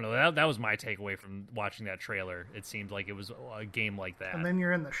world. I don't know. That was my takeaway from watching that trailer. It seemed like it was a game like that. And then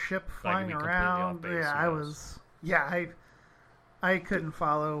you're in the ship That could flying be completely around. off base, Yeah, who I knows? was. Yeah, I couldn't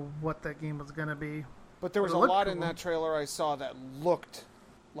follow what that game was gonna be. But there was But a it looked lot in cool. that trailer I saw that looked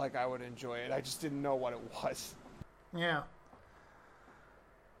like I would enjoy it. I just didn't know what it was. Yeah.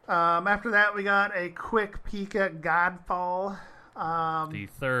 After that, we got a quick peek at Godfall. The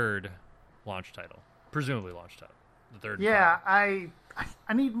third launch title, presumably launch title. The third. and Yeah, final.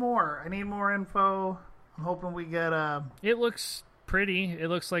 I need more. I need more info. I'm hoping we get a. It looks pretty. It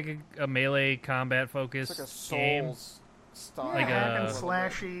looks like a melee combat It's focused like a game. Souls style. Like hack and a-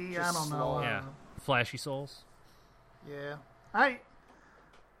 slashy. I Just don't know. slow. Yeah, flashy souls. Yeah. I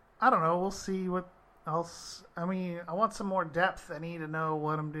don't know. We'll see what else. I mean, I want some more depth. I need to know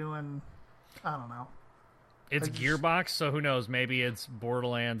what I'm doing. I don't know. It's I just- Gearbox, so who knows? Maybe it's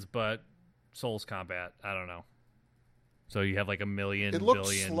Borderlands, but Souls combat. I don't know. So you have like a million It looked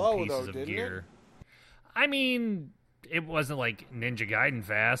billion slow, pieces though, of didn't gear. I mean, it wasn't like Ninja Gaiden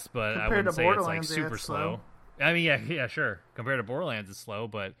fast, but I Compared wouldn't to say it's like Borderlands, yeah, super it's slow. I mean, yeah, sure. Compared to Borderlands, it's slow,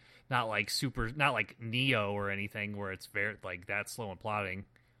 but not like not like Neo or anything where it's very like that slow and plotting.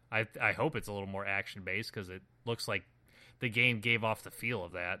 I hope it's a little more action based because it looks like the game gave off the feel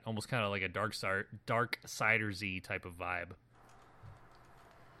of that, almost kind of like a Darksiders-y type of vibe.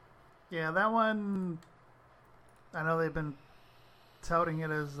 Yeah, that one. I know they've been touting it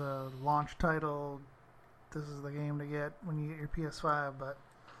as a launch title. This is the game to get when you get your PS5, but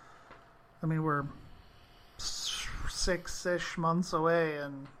I mean we're 6-ish months away,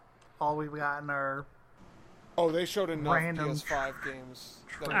 and all we've gotten are Oh, they showed enough Random PS5 games.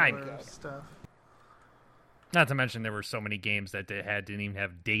 That I we trailer got. stuff. Not to mention there were so many games that didn't even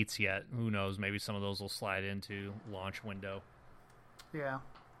have dates yet. Who knows? Maybe some of those will slide into launch window. Yeah.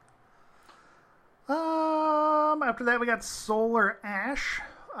 After that, we got Solar Ash,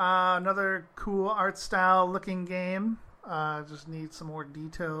 another cool art style looking game. Just need some more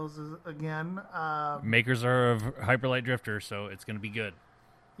details again. Makers are of Hyper Light Drifter, so it's going to be good.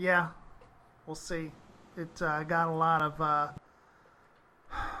 Yeah, we'll see. It got a lot of what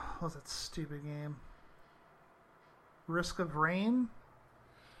was that stupid game? Risk of Rain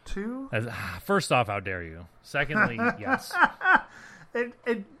 2. First off, how dare you? Secondly, yes.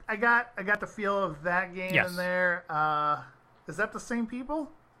 I got the feel of that game Yes. in there. Is that the same people?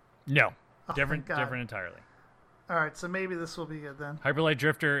 No. Oh, Different thank God. different entirely. All right, so maybe this will be good then. Hyper Light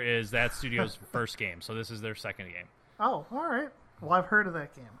Drifter is that studio's first game, so this is their second game. Oh, all right. Well, I've heard of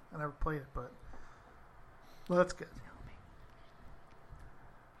that game. I never played it, but well, that's good.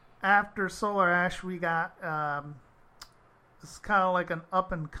 After Solar Ash, we got this is kind of like an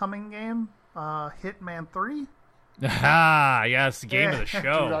up and coming game, Hitman 3. Ah, yes, game of the Yeah.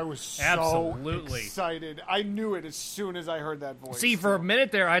 show. Dude, I was so Absolutely. excited. I knew it as soon as I heard that voice. See, for a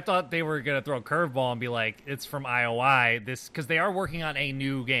minute there, I thought they were going to throw a curveball and be like, "It's from IOI." This because they are working on a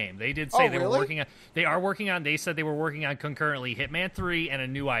new game. They did say Oh, they were really? working on. They are working on. They said they were working on concurrently Hitman 3 and a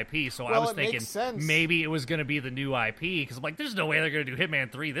new IP. So I Well, was it thinking makes sense. maybe it was going to be the new IP because I'm like, "There's no way they're going to do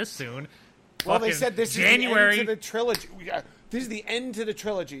Hitman 3 this soon." well, they Fucking said this January. is the end to the trilogy. Yeah, this is the end to the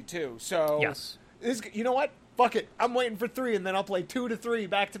trilogy too. So Yes. this, you know what? Fuck it. I'm waiting for 3, and then I'll play 2 to 3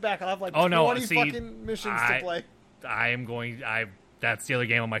 back to back. I'll have like Oh 20 no! See, fucking missions to play. I am going. That's the other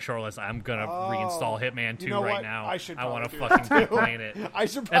game on my short list. I'm gonna reinstall Hitman 2 You know right what? now. I should want to probably do fucking that, quit too. playing it. I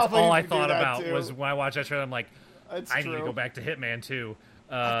should That's probably all I do thought that, about too. was when I watched that trailer. I'm like, That's I need to true. go back to Hitman 2.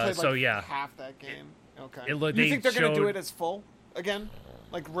 I played, So like, yeah, half that game. Okay. It You think they're going to do showed- it as full again?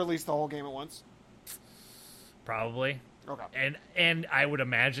 Like release the whole game at once? probably. Okay. And I would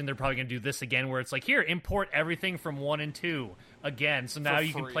imagine they're probably going to do this again, where it's like, here, import everything from 1 and 2 again, so now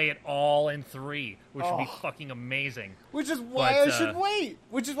you can play it all in 3, which would be fucking amazing. Which is why I should wait.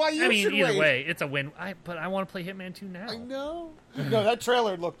 Which is why you should wait. I mean, either way, it's a win. But I want to play Hitman 2 now. I know. No, that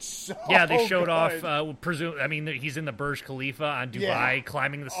trailer looked so Yeah, they showed good. off, he's in the Burj Khalifa on Dubai,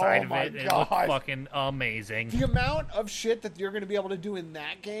 climbing the side of it. It looked fucking amazing. The amount of shit that you're going to be able to do in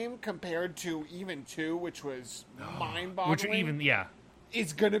that game compared to even 2, which was mind-boggling. Which even,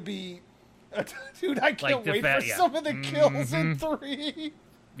 is going to be... Dude, I can't wait for some of the kills in 3.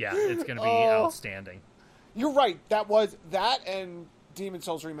 Yeah, it's going to be outstanding. You're right. That and Demon's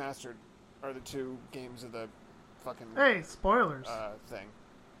Souls Remastered are the 2 games of the fucking... Hey, spoilers. Thing.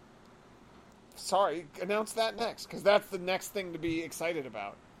 Sorry, announce that next, because that's the next thing to be excited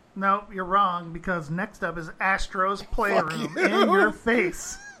about. No, you're wrong, because next up is Astro's Playroom in your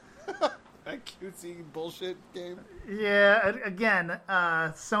face. That cutesy bullshit game. Yeah, again,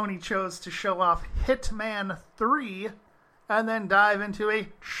 Sony chose to show off Hitman 3 and then dive into a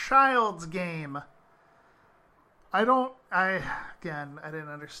child's game. I didn't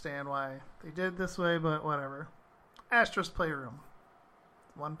understand why they did it this way, but whatever. Astro's Playroom.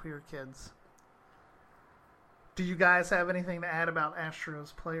 One for your kids. Do you guys have anything to add about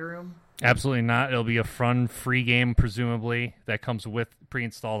Astro's Playroom? Absolutely not. It'll be a fun, free game, presumably, that comes with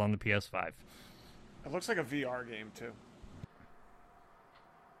pre-installed on the PS5. It looks like a VR game, too.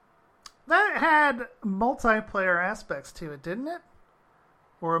 That had multiplayer aspects to it, didn't it?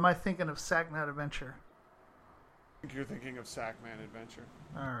 Or am I thinking of Sacknet Adventure? I think you're thinking of Sackman Adventure.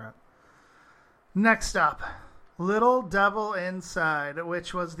 Alright. Next up, Little Devil Inside,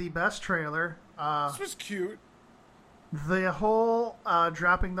 which was the best trailer. This was cute. The whole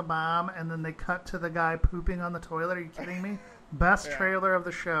dropping the bomb and then they cut to the guy pooping on the toilet. Are you kidding me? Best trailer of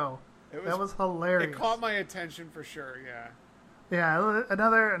the show. That was hilarious. It caught my attention for sure, yeah. Yeah,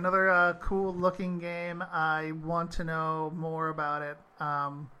 another cool looking game. I want to know more about it.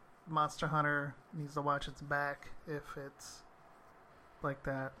 Monster Hunter needs to watch its back if it's like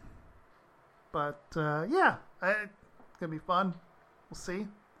that. But yeah, it's gonna be fun. We'll see.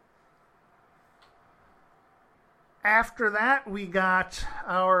 After that, we got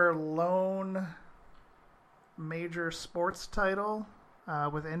our lone major sports title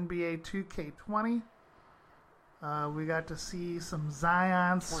with NBA 2K20. We got to see some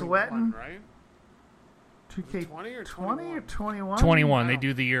Zion sweating. Right? 2K20 or 21? 21. They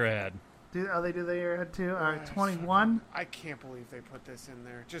do the year ahead. They do the year ahead too? All right, 21. I can't believe they put this in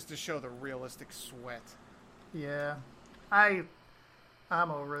there just to show the realistic sweat. Yeah. I'm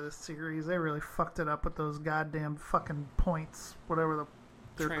over this series. They really fucked it up with those goddamn fucking points, whatever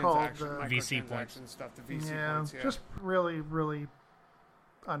they're called. VC points. Stuff, the VC points, yeah. Just really, really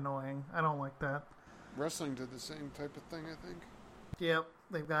annoying. I don't like that. Wrestling did the same type of thing, I think. Yep,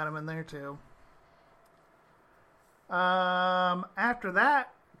 they've got them in there too. After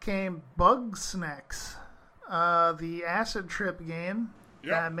that came Bugsnax, the acid trip game.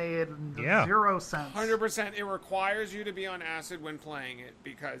 Yep. That made 0 sense. 100%. It requires you to be on acid when playing it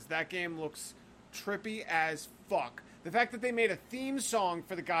because that game looks trippy as fuck. The fact that they made a theme song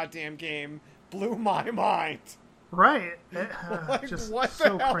for the goddamn game blew my mind. Right. Just what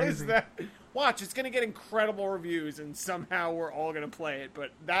the hell crazy. Is that? Watch, it's going to get incredible reviews and somehow we're all going to play it.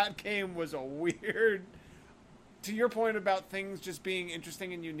 But that game was a weird... To your point about things just being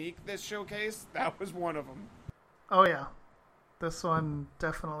interesting and unique this showcase, that was one of them. Oh, yeah. This one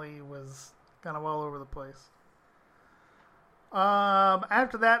definitely was kind of all over the place.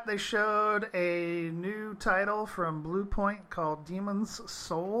 After that, they showed a new title from Blue Point called Demon's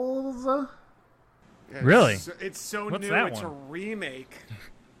Souls. Yeah, really? It's so What's new. That it's one? A remake.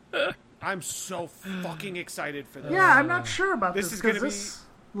 I'm so fucking excited for this. Yeah, I'm not sure about this because this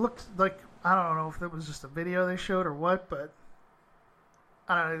looked like, I don't know if it was just a video they showed or what, but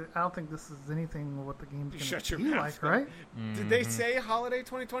I don't think this is anything what the game's going to be like, right? Did they say holiday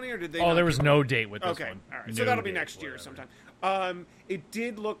 2020 or did they? Oh, there was no date with this one. Okay, all right. So that'll be next year sometime. It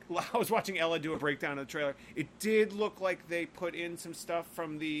did look. I was watching Ella do a breakdown of the trailer. It did look like they put in some stuff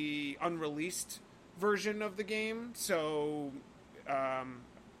from the unreleased version of the game. So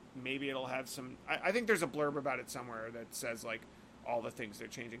maybe it'll have some. I think there's a blurb about it somewhere that says like all the things they're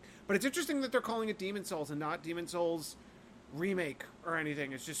changing. But it's interesting that they're calling it Demon's Souls and not Demon's Souls remake or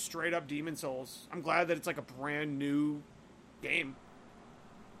anything. It's just straight up Demon's Souls. I'm glad that it's like a brand new game.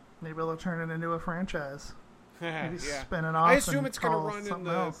 Maybe they'll turn it into a franchise. Maybe spin it off. I assume it's going to run in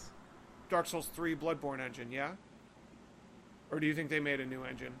the else. Dark Souls 3 Bloodborne engine, yeah? Or do you think they made a new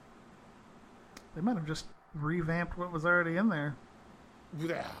engine? They might have just revamped what was already in there.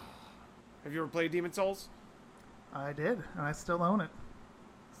 Have you ever played Demon's Souls? I did, and I still own it.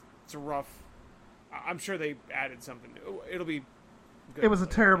 It's a rough. I'm sure they added something. It'll be good. It was a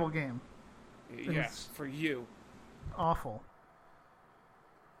terrible game. Yeah, was- for you. Awful.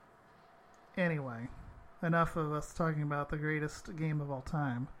 Anyway, enough of us talking about the greatest game of all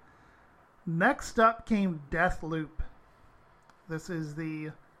time. Next up came Deathloop. This is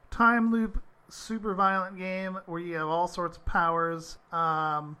the time loop, super violent game where you have all sorts of powers.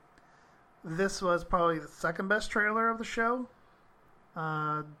 This was probably the second best trailer of the show.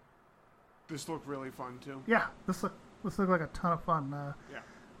 This looked really fun too. Yeah, this looked like a ton of fun. Yeah.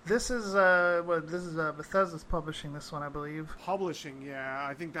 This is Bethesda's publishing this one, I believe. Publishing, yeah.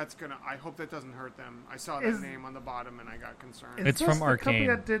 I think that's gonna. I hope that doesn't hurt them. I saw that name on the bottom and I got concerned. Is It's this from the company Arcane.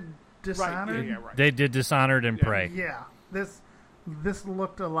 that did Dishonored? Yeah, right. They did Dishonored and Prey. Yeah, this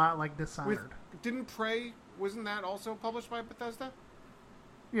looked a lot like Dishonored. Didn't Prey? Wasn't that also published by Bethesda?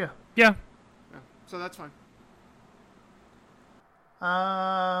 Yeah. Yeah. Yeah. So that's fine.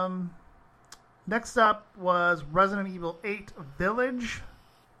 Next up was Resident Evil 8 Village,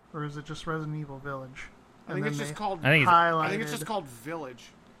 or is it just Resident Evil Village? I think it's just called. I think it's- I think it's just called Village.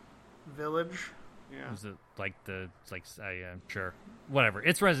 Village. Yeah. Is it sure, whatever.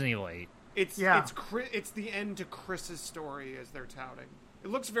 It's Resident Evil 8. It's Yeah. it's the end to Chris's story as they're touting. It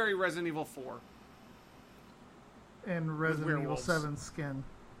looks very Resident Evil 4. And Resident Evil werewolves. 7 skin.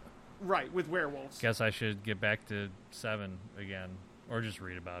 Right, with werewolves. Guess I should get back to 7 again, or just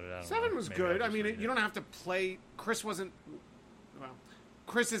read about it. I don't know. 7 was Maybe I'll good. I just mean, read you don't have to play. Chris wasn't. Well,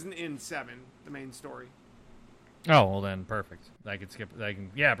 Chris isn't in 7, the main story. Oh well, then perfect. I could skip.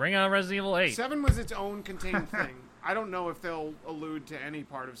 Bring on Resident Evil 8. 7 was its own contained thing. I don't know if they'll allude to any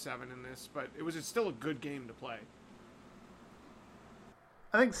part of 7 in this, but it was still a good game to play.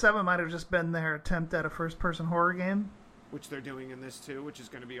 I think 7 might have just been their attempt at a first-person horror game. Which they're doing in this too, which is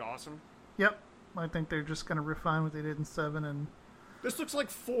going to be awesome. Yep. I think they're just going to refine what they did in 7 and... This looks like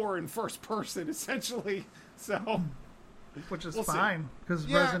 4 in first person, essentially. So, Which is We'll see. fine, because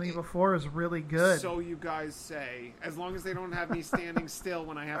Yeah, Resident Evil 4 is really good. so you guys say, as long as they don't have me standing still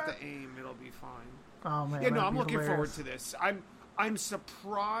when I have to aim, it'll be fine. Oh, man. Yeah, no, that'd I'm be looking forward hilarious. to this. I'm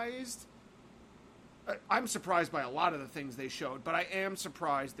surprised. I'm surprised by a lot of the things they showed, but I am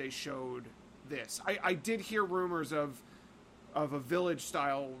surprised they showed this. I did hear rumors of a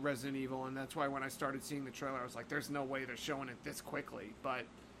village-style Resident Evil, and that's why when I started seeing the trailer, I was like, there's no way they're showing it this quickly. But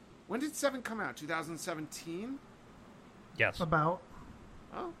when did 7 come out? 2017? Yes. About.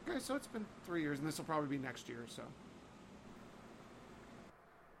 Oh, okay, so it's been 3 years, and this will probably be next year, so.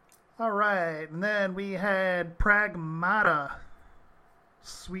 All right, and then we had Pragmata.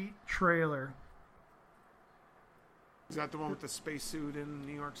 Sweet trailer. Is that the one with the spacesuit in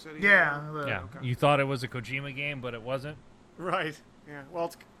New York City? Yeah. Yeah. okay. You thought it was a Kojima game, but it wasn't. Right. Yeah. Well,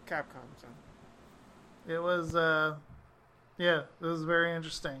 it's Capcom, so. It was, it was very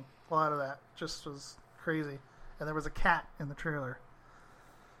interesting. A lot of that just was crazy. And there was a cat in the trailer.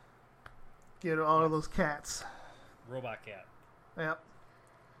 Get all of those cats. Robot cat. Yep.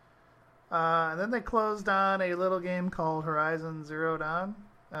 And then they closed on a little game called Horizon Zero Dawn.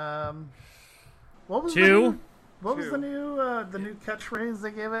 What was Two. What was the new catchphrase they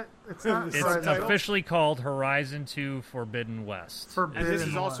gave it? It's not It's Sorry, Horizon. title? officially called Horizon 2 Forbidden West. Forbidden And this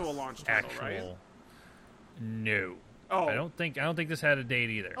is West. also a launch title, right? Actual. No. Oh. I don't think this had a date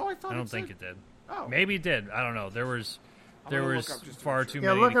either. Oh, I thought I it don't think said- it did. Oh. Maybe it did. I don't know. There was gonna look up just to far make sure. too Yeah,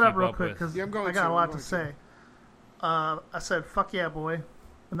 many look to it up keep real up quick with. because Yeah, I'm going I got to, a lot I'm to going say. I said, fuck yeah, boy.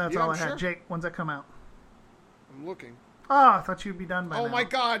 And that's Yeah, all I'm I had. sure. Jake, when's that come out? I'm looking. Oh, I thought you'd be done by now. Oh my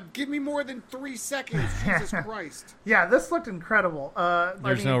God! Give me more than 3 seconds, Jesus Christ! Yeah, this looked incredible.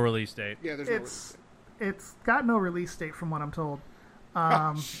 There's no release date. Yeah, there's It's got no release date from what I'm told.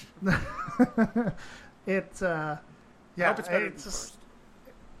 no. It I hope it's better than the just- first.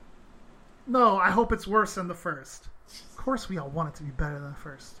 No, I hope it's worse than the first. Of course, we all want it to be better than the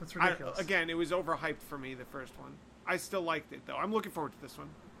first. That's ridiculous. Again, it was overhyped for me, the first one. I still liked it though. I'm looking forward to this one.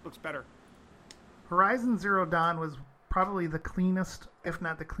 Looks better. Horizon Zero Dawn was probably the cleanest, if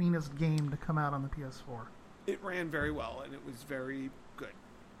not the cleanest, game to come out on the PS4. It ran very well, and it was very good.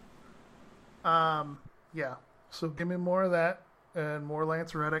 Yeah. So give me more of that and more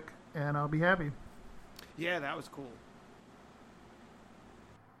Lance Reddick, and I'll be happy. Yeah, that was cool.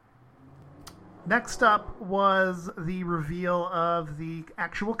 Next up was the reveal of the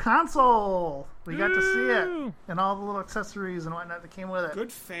actual console. We got to see it Woo! and all the little accessories and whatnot that came with it.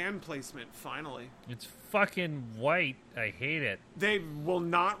 Good fan placement, finally. It's fucking white. I hate it. They will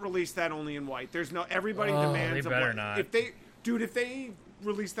not release that only in white. There's no everybody Oh, demands they a better white. not. If they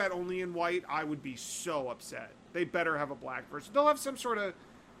release that only in white, I would be so upset. They better have a black version. They'll have some sort of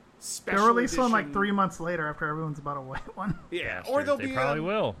special They'll release one like edition- 3 months later after everyone's about to wait one. Yeah, Bastards, or they'll they be probably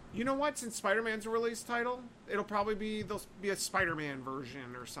will. You know what? Since Spider-Man's a release title, it'll probably be there'll be a Spider-Man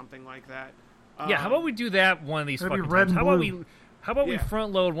version or something like that. Yeah, how about we do that one of these It'll be fucking red times? and How about we Yeah.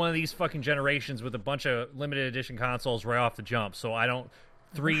 front load one of these fucking generations with a bunch of limited edition consoles right off the jump, so I don't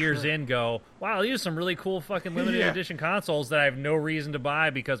 3 years in go, wow, these are some really cool fucking limited Yeah. edition consoles that I have no reason to buy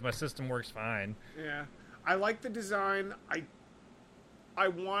because my system works fine. Yeah, I like the design. I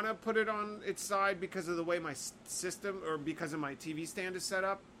want to put it on its side because of the way my system, or because of my TV stand is set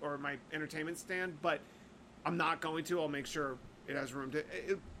up, or my entertainment stand. But I'm not going to. I'll make sure it has room to.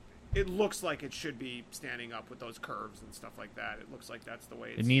 It looks like it should be standing up with those curves and stuff like that. It looks like that's the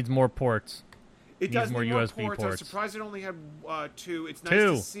way It needs more ports. It needs does more need more USB ports. I'm ports. surprised it only had 2. It's nice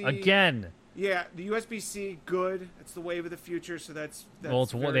Two to see. again. Yeah, the USB-C, good. It's the wave of the future, so that's Well,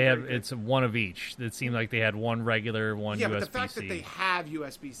 it's one, very, they have very good. it's one of each. It seemed like they had one regular, one Yeah, USB-C. but the fact that they have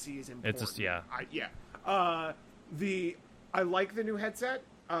USB-C is important. It's just- yeah. I like the new headset.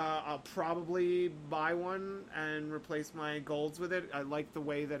 I'll probably buy one and replace my golds with it. I like the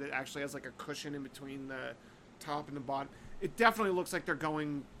way that it actually has like a cushion in between the top and the bottom. It definitely looks like they're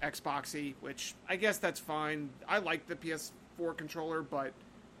going Xboxy, which I guess that's fine. I like the PS4 controller, but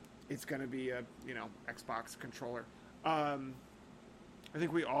it's going to be a Xbox controller. I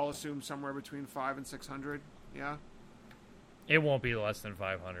think we all assume somewhere between 500 and 600. Yeah. It won't be less than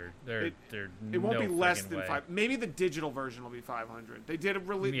 500. It won't be less than 5. Maybe the digital version will be 500. They did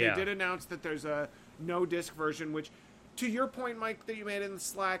Yeah. They did announce that there's a no disc version, which, to your point, Mike, that you made in the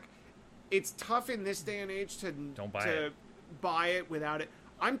Slack, it's tough in this day and age to buy it without it.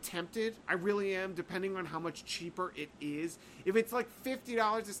 I'm tempted. I really am, depending on how much cheaper it is. If it's like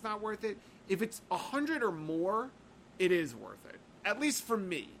 $50, it's not worth it. If it's $100 or more, it is worth it. At least for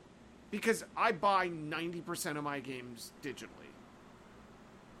me. Because I buy 90% of my games digitally.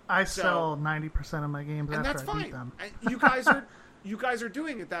 I sell 90% of my games And after that's I beat fine. them. And you guys are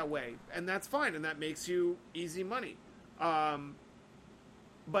doing it that way, and that's fine, and that makes you easy money.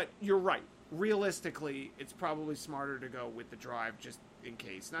 But you're right. Realistically, it's probably smarter to go with the drive just in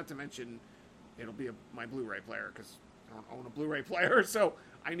case. Not to mention, it'll be my Blu-ray player because I don't own a Blu-ray player, so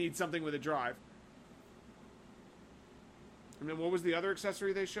I need something with a drive. And then what was the other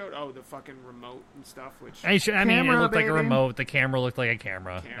accessory they showed? Oh, the fucking remote and stuff. Which I mean, it Camera, looked like a baby. remote. The camera looked like a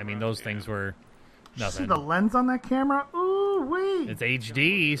camera. I Camera, mean, those yeah. things were Did you see nothing. the lens on that camera? Ooh wee! It's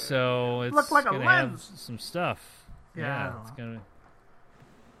HD, so it's Looked like a gonna have lens. some stuff. Yeah, I Yeah, don't it's know. gonna.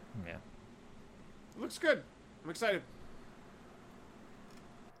 Yeah. it looks good. I'm excited.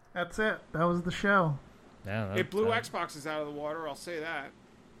 That's it. That was the show. Yeah. It blew Xboxes out of the water. I'll say that.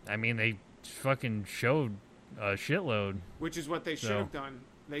 I mean, they fucking showed a shitload. Which is what they should So- have done.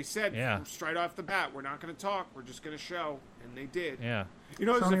 They said Yeah. straight off the bat, we're not going to talk. We're just going to show, and they did. Yeah. You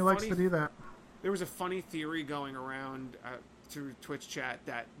know, Sony likes to do that. there was a funny theory going around through Twitch chat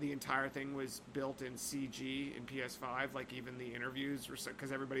that the entire thing was built in CG in PS5. Like even the interviews were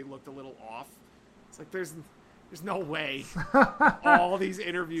because everybody looked a little off. It's like there's no way all these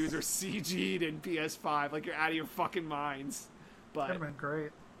interviews are CG'd in PS5. Like you're out of your fucking minds. But That'd have been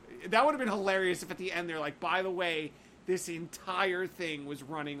great. that would have been hilarious if at the end they're like, by the way, this entire thing was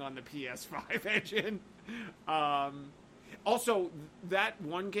running on the PS5 engine. Also, that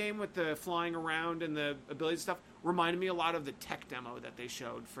one game with the flying around and the ability stuff reminded me a lot of the tech demo that they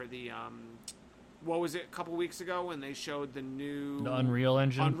showed for the, what was it, a couple weeks ago when they showed the new... The Unreal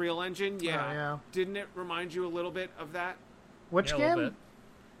Engine. Unreal Engine, yeah. Oh, yeah. Didn't it remind you a little bit of that? Which Yeah, a little game? bit.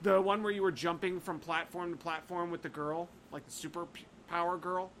 The one where you were jumping from platform to platform with the girl, like the super power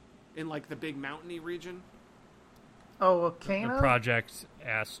girl, in like the big mountainy region. Oh, The Kano? Project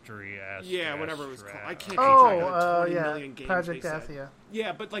Astria. Yeah, whatever it was called. I can't keep Oh, track of the 20 yeah. million games Project they said. Athia.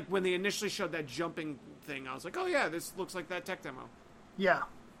 Yeah, but like when they initially showed that jumping thing, I was like, oh yeah, this looks like that tech demo. Yeah.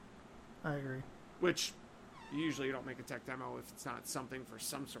 I agree. Which usually you don't make a tech demo if it's not something for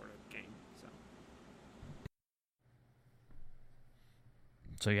some sort of game.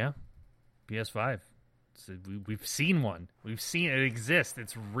 So yeah, PS5. So we've seen one. We've seen it exist.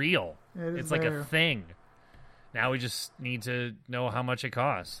 It's real. It is It's like there. a thing. Now we just need to know how much it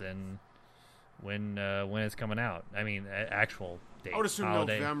costs and when it's coming out. I mean, actual date. I would assume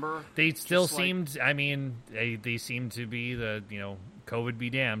holiday. November. They still just like- seemed. I mean, they seem to be the COVID be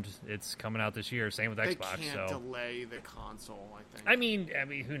damned. It's coming out this year. Same with They Xbox. can't So delay the console, I think. I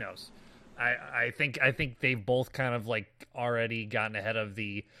mean, who knows? I think they've both kind of like already gotten ahead of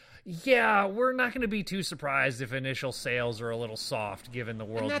the. Yeah, we're not going to be too surprised if initial sales are a little soft given the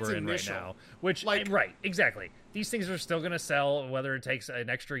world we're in right now. Which, right, exactly. These things are still going to sell, whether it takes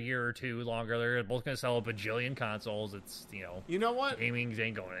an extra year or two longer. They're both going to sell a bajillion consoles. It's, You know what? Gaming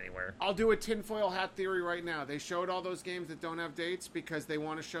ain't going anywhere. I'll do a tinfoil hat theory right now. They showed all those games that don't have dates because they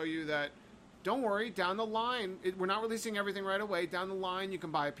want to show you that, don't worry, down the line, we're not releasing everything right away. Down the line, you can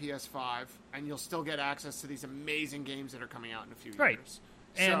buy a PS5, and you'll still get access to these amazing games that are coming out in a few years.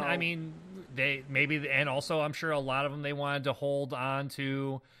 And I mean, and also I'm sure a lot of them they wanted to hold on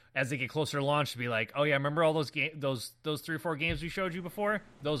to as they get closer to launch to be like, oh yeah, remember all those those 3 or 4 games we showed you before?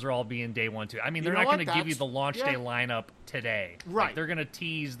 Those are all being day 1, 2. I mean, they're not going to give you the launch day lineup today. Right. Like, they're going to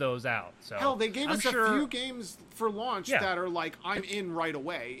tease those out. So hell, they gave us a few games for launch that are like, I'm in right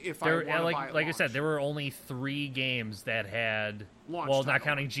away if I want to buy it. Like I said, there were only 3 games that had launch title. Not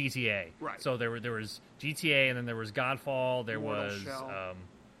counting GTA. Right. So there was GTA, and then there was Godfall. There was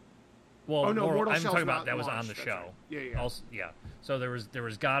Mortal I'm Shell's talking about that was on the show. Right. Yeah. Also, yeah. So there was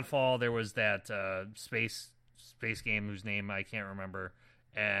Godfall. There was that space game whose name I can't remember,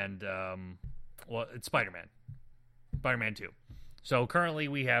 and it's Spider-Man 2. So currently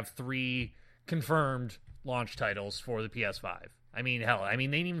we have 3 confirmed launch titles for the PS5. I mean, hell, they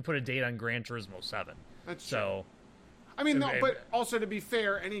didn't even put a date on Gran Turismo 7. That's true. I mean, no, but also to be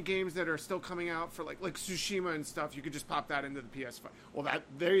fair, any games that are still coming out for like Tsushima and stuff, you could just pop that into the PS5. Well,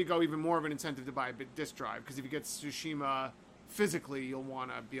 there you go, even more of an incentive to buy a disc drive, because if you get Tsushima physically, you'll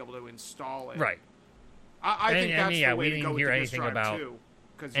want to be able to install it. Right. I think that's the way to go with the disc drive about too,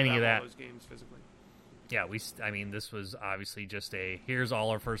 because any you of have that. all those games physically. Yeah, this was obviously just here's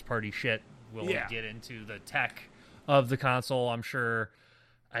all our first party shit. We'll get into the tech of the console, I'm sure.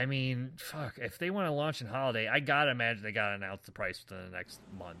 I mean, fuck, if they want to launch in holiday, I gotta imagine they gotta announce the price within the next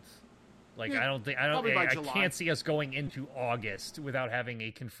month. Like, I can't see us going into August without having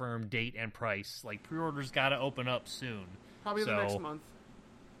a confirmed date and price. Like, pre-orders gotta open up soon. Probably the next month.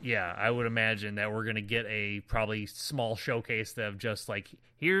 Yeah, I would imagine that we're gonna get a probably small showcase of just like,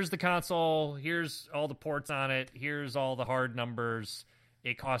 here's the console, here's all the ports on it, here's all the hard numbers,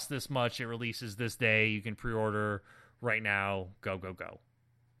 it costs this much, it releases this day, you can pre-order right now, go.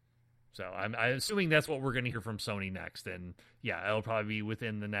 So I'm assuming that's what we're going to hear from Sony next, and yeah, it'll probably be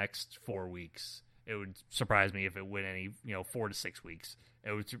within the next 4 weeks. It would surprise me if it went 4 to 6 weeks.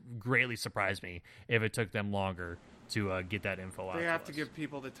 It would greatly surprise me if it took them longer to get that info out. They have to give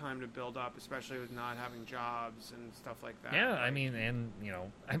people the time to build up, especially with not having jobs and stuff like that. Yeah,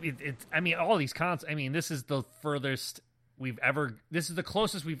 all these cons. This is the furthest this is the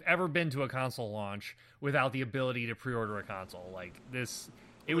closest we've ever been to a console launch without the ability to pre-order a console. Like this.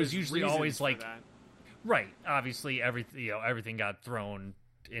 It was usually always like, right. Obviously, everything got thrown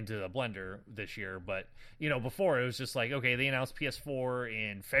into the blender this year. But before it was just like, okay, they announced PS4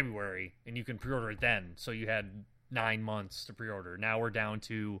 in February, and you can pre-order it then. So you had 9 months to pre-order. Now we're down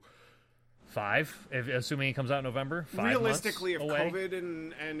to 5, assuming it comes out in November. 5 Realistically, months if away.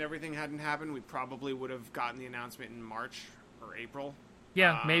 COVID and everything hadn't happened, we probably would have gotten the announcement in March or April.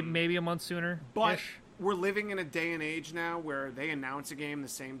 Yeah, maybe a month sooner. But we're living in a day and age now where they announce a game the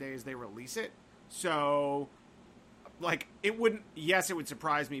same day as they release it. So, like, it would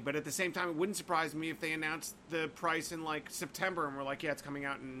surprise me, but at the same time, it wouldn't surprise me if they announced the price in, like, September and we're like, yeah, it's coming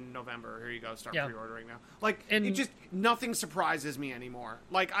out in November. Here you go, start pre-ordering now. Like, nothing surprises me anymore.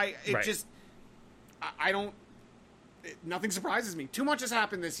 Like, nothing surprises me. Too much has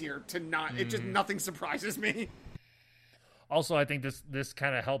happened this year to not, nothing surprises me. Also, I think this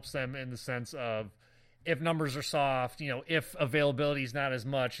kind of helps them in the sense of, if numbers are soft, if availability is not as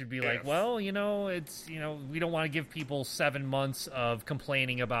much, it'd be like, well, it's, we don't want to give people 7 months of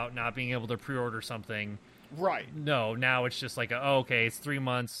complaining about not being able to pre-order something. Right. No, now it's just like, okay, it's 3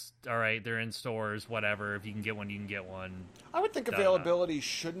 months. All right, they're in stores, whatever. If you can get one, you can get one. I would think availability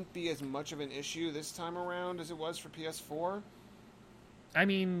shouldn't be as much of an issue this time around as it was for PS4.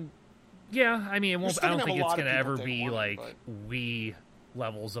 Yeah, it won't. I don't think it's going to ever be like Wii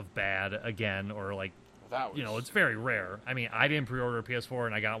levels of bad again, or like, it's very rare. I didn't pre-order a PS4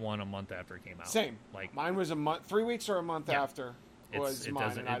 and I got one a month after it came out. Same. Like, mine was 3 weeks or a month after was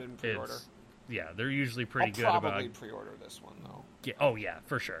mine, and I didn't pre-order. Yeah, they're usually pretty good about. I'll probably pre-order this one though. Yeah, oh yeah,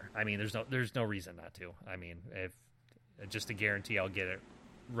 for sure. There's no reason not to. If just to guarantee I'll get it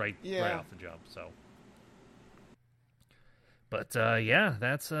right off the jump. So. But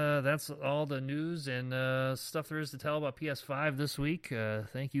that's all the news and stuff there is to tell about PS5 this week.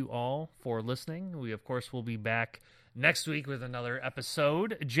 Thank you all for listening. We, of course, will be back next week with another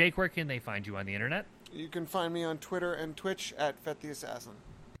episode. Jake, where can they find you on the internet? You can find me on Twitter and Twitch at FetTheAssassin.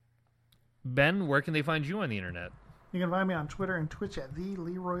 Ben, where can they find you on the internet? You can find me on Twitter and Twitch at the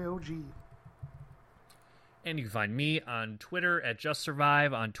Leroy OG. And you can find me on Twitter at Just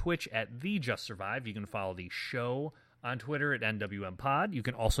Survive, on Twitch at The Just Survive. You can follow the show on Twitter at NWMPod. You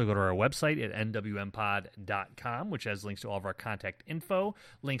can also go to our website at nwmpod.com, which has links to all of our contact info,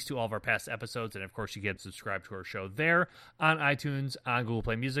 links to all of our past episodes, and of course you can subscribe to our show there on iTunes, on Google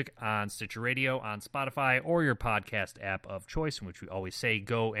Play Music, on Stitcher Radio, on Spotify, or your podcast app of choice, in which we always say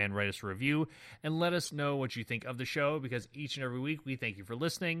go and write us a review and let us know what you think of the show, because each and every week we thank you for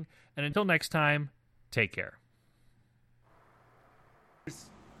listening. And until next time, take care.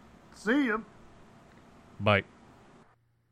 See ya. Bye.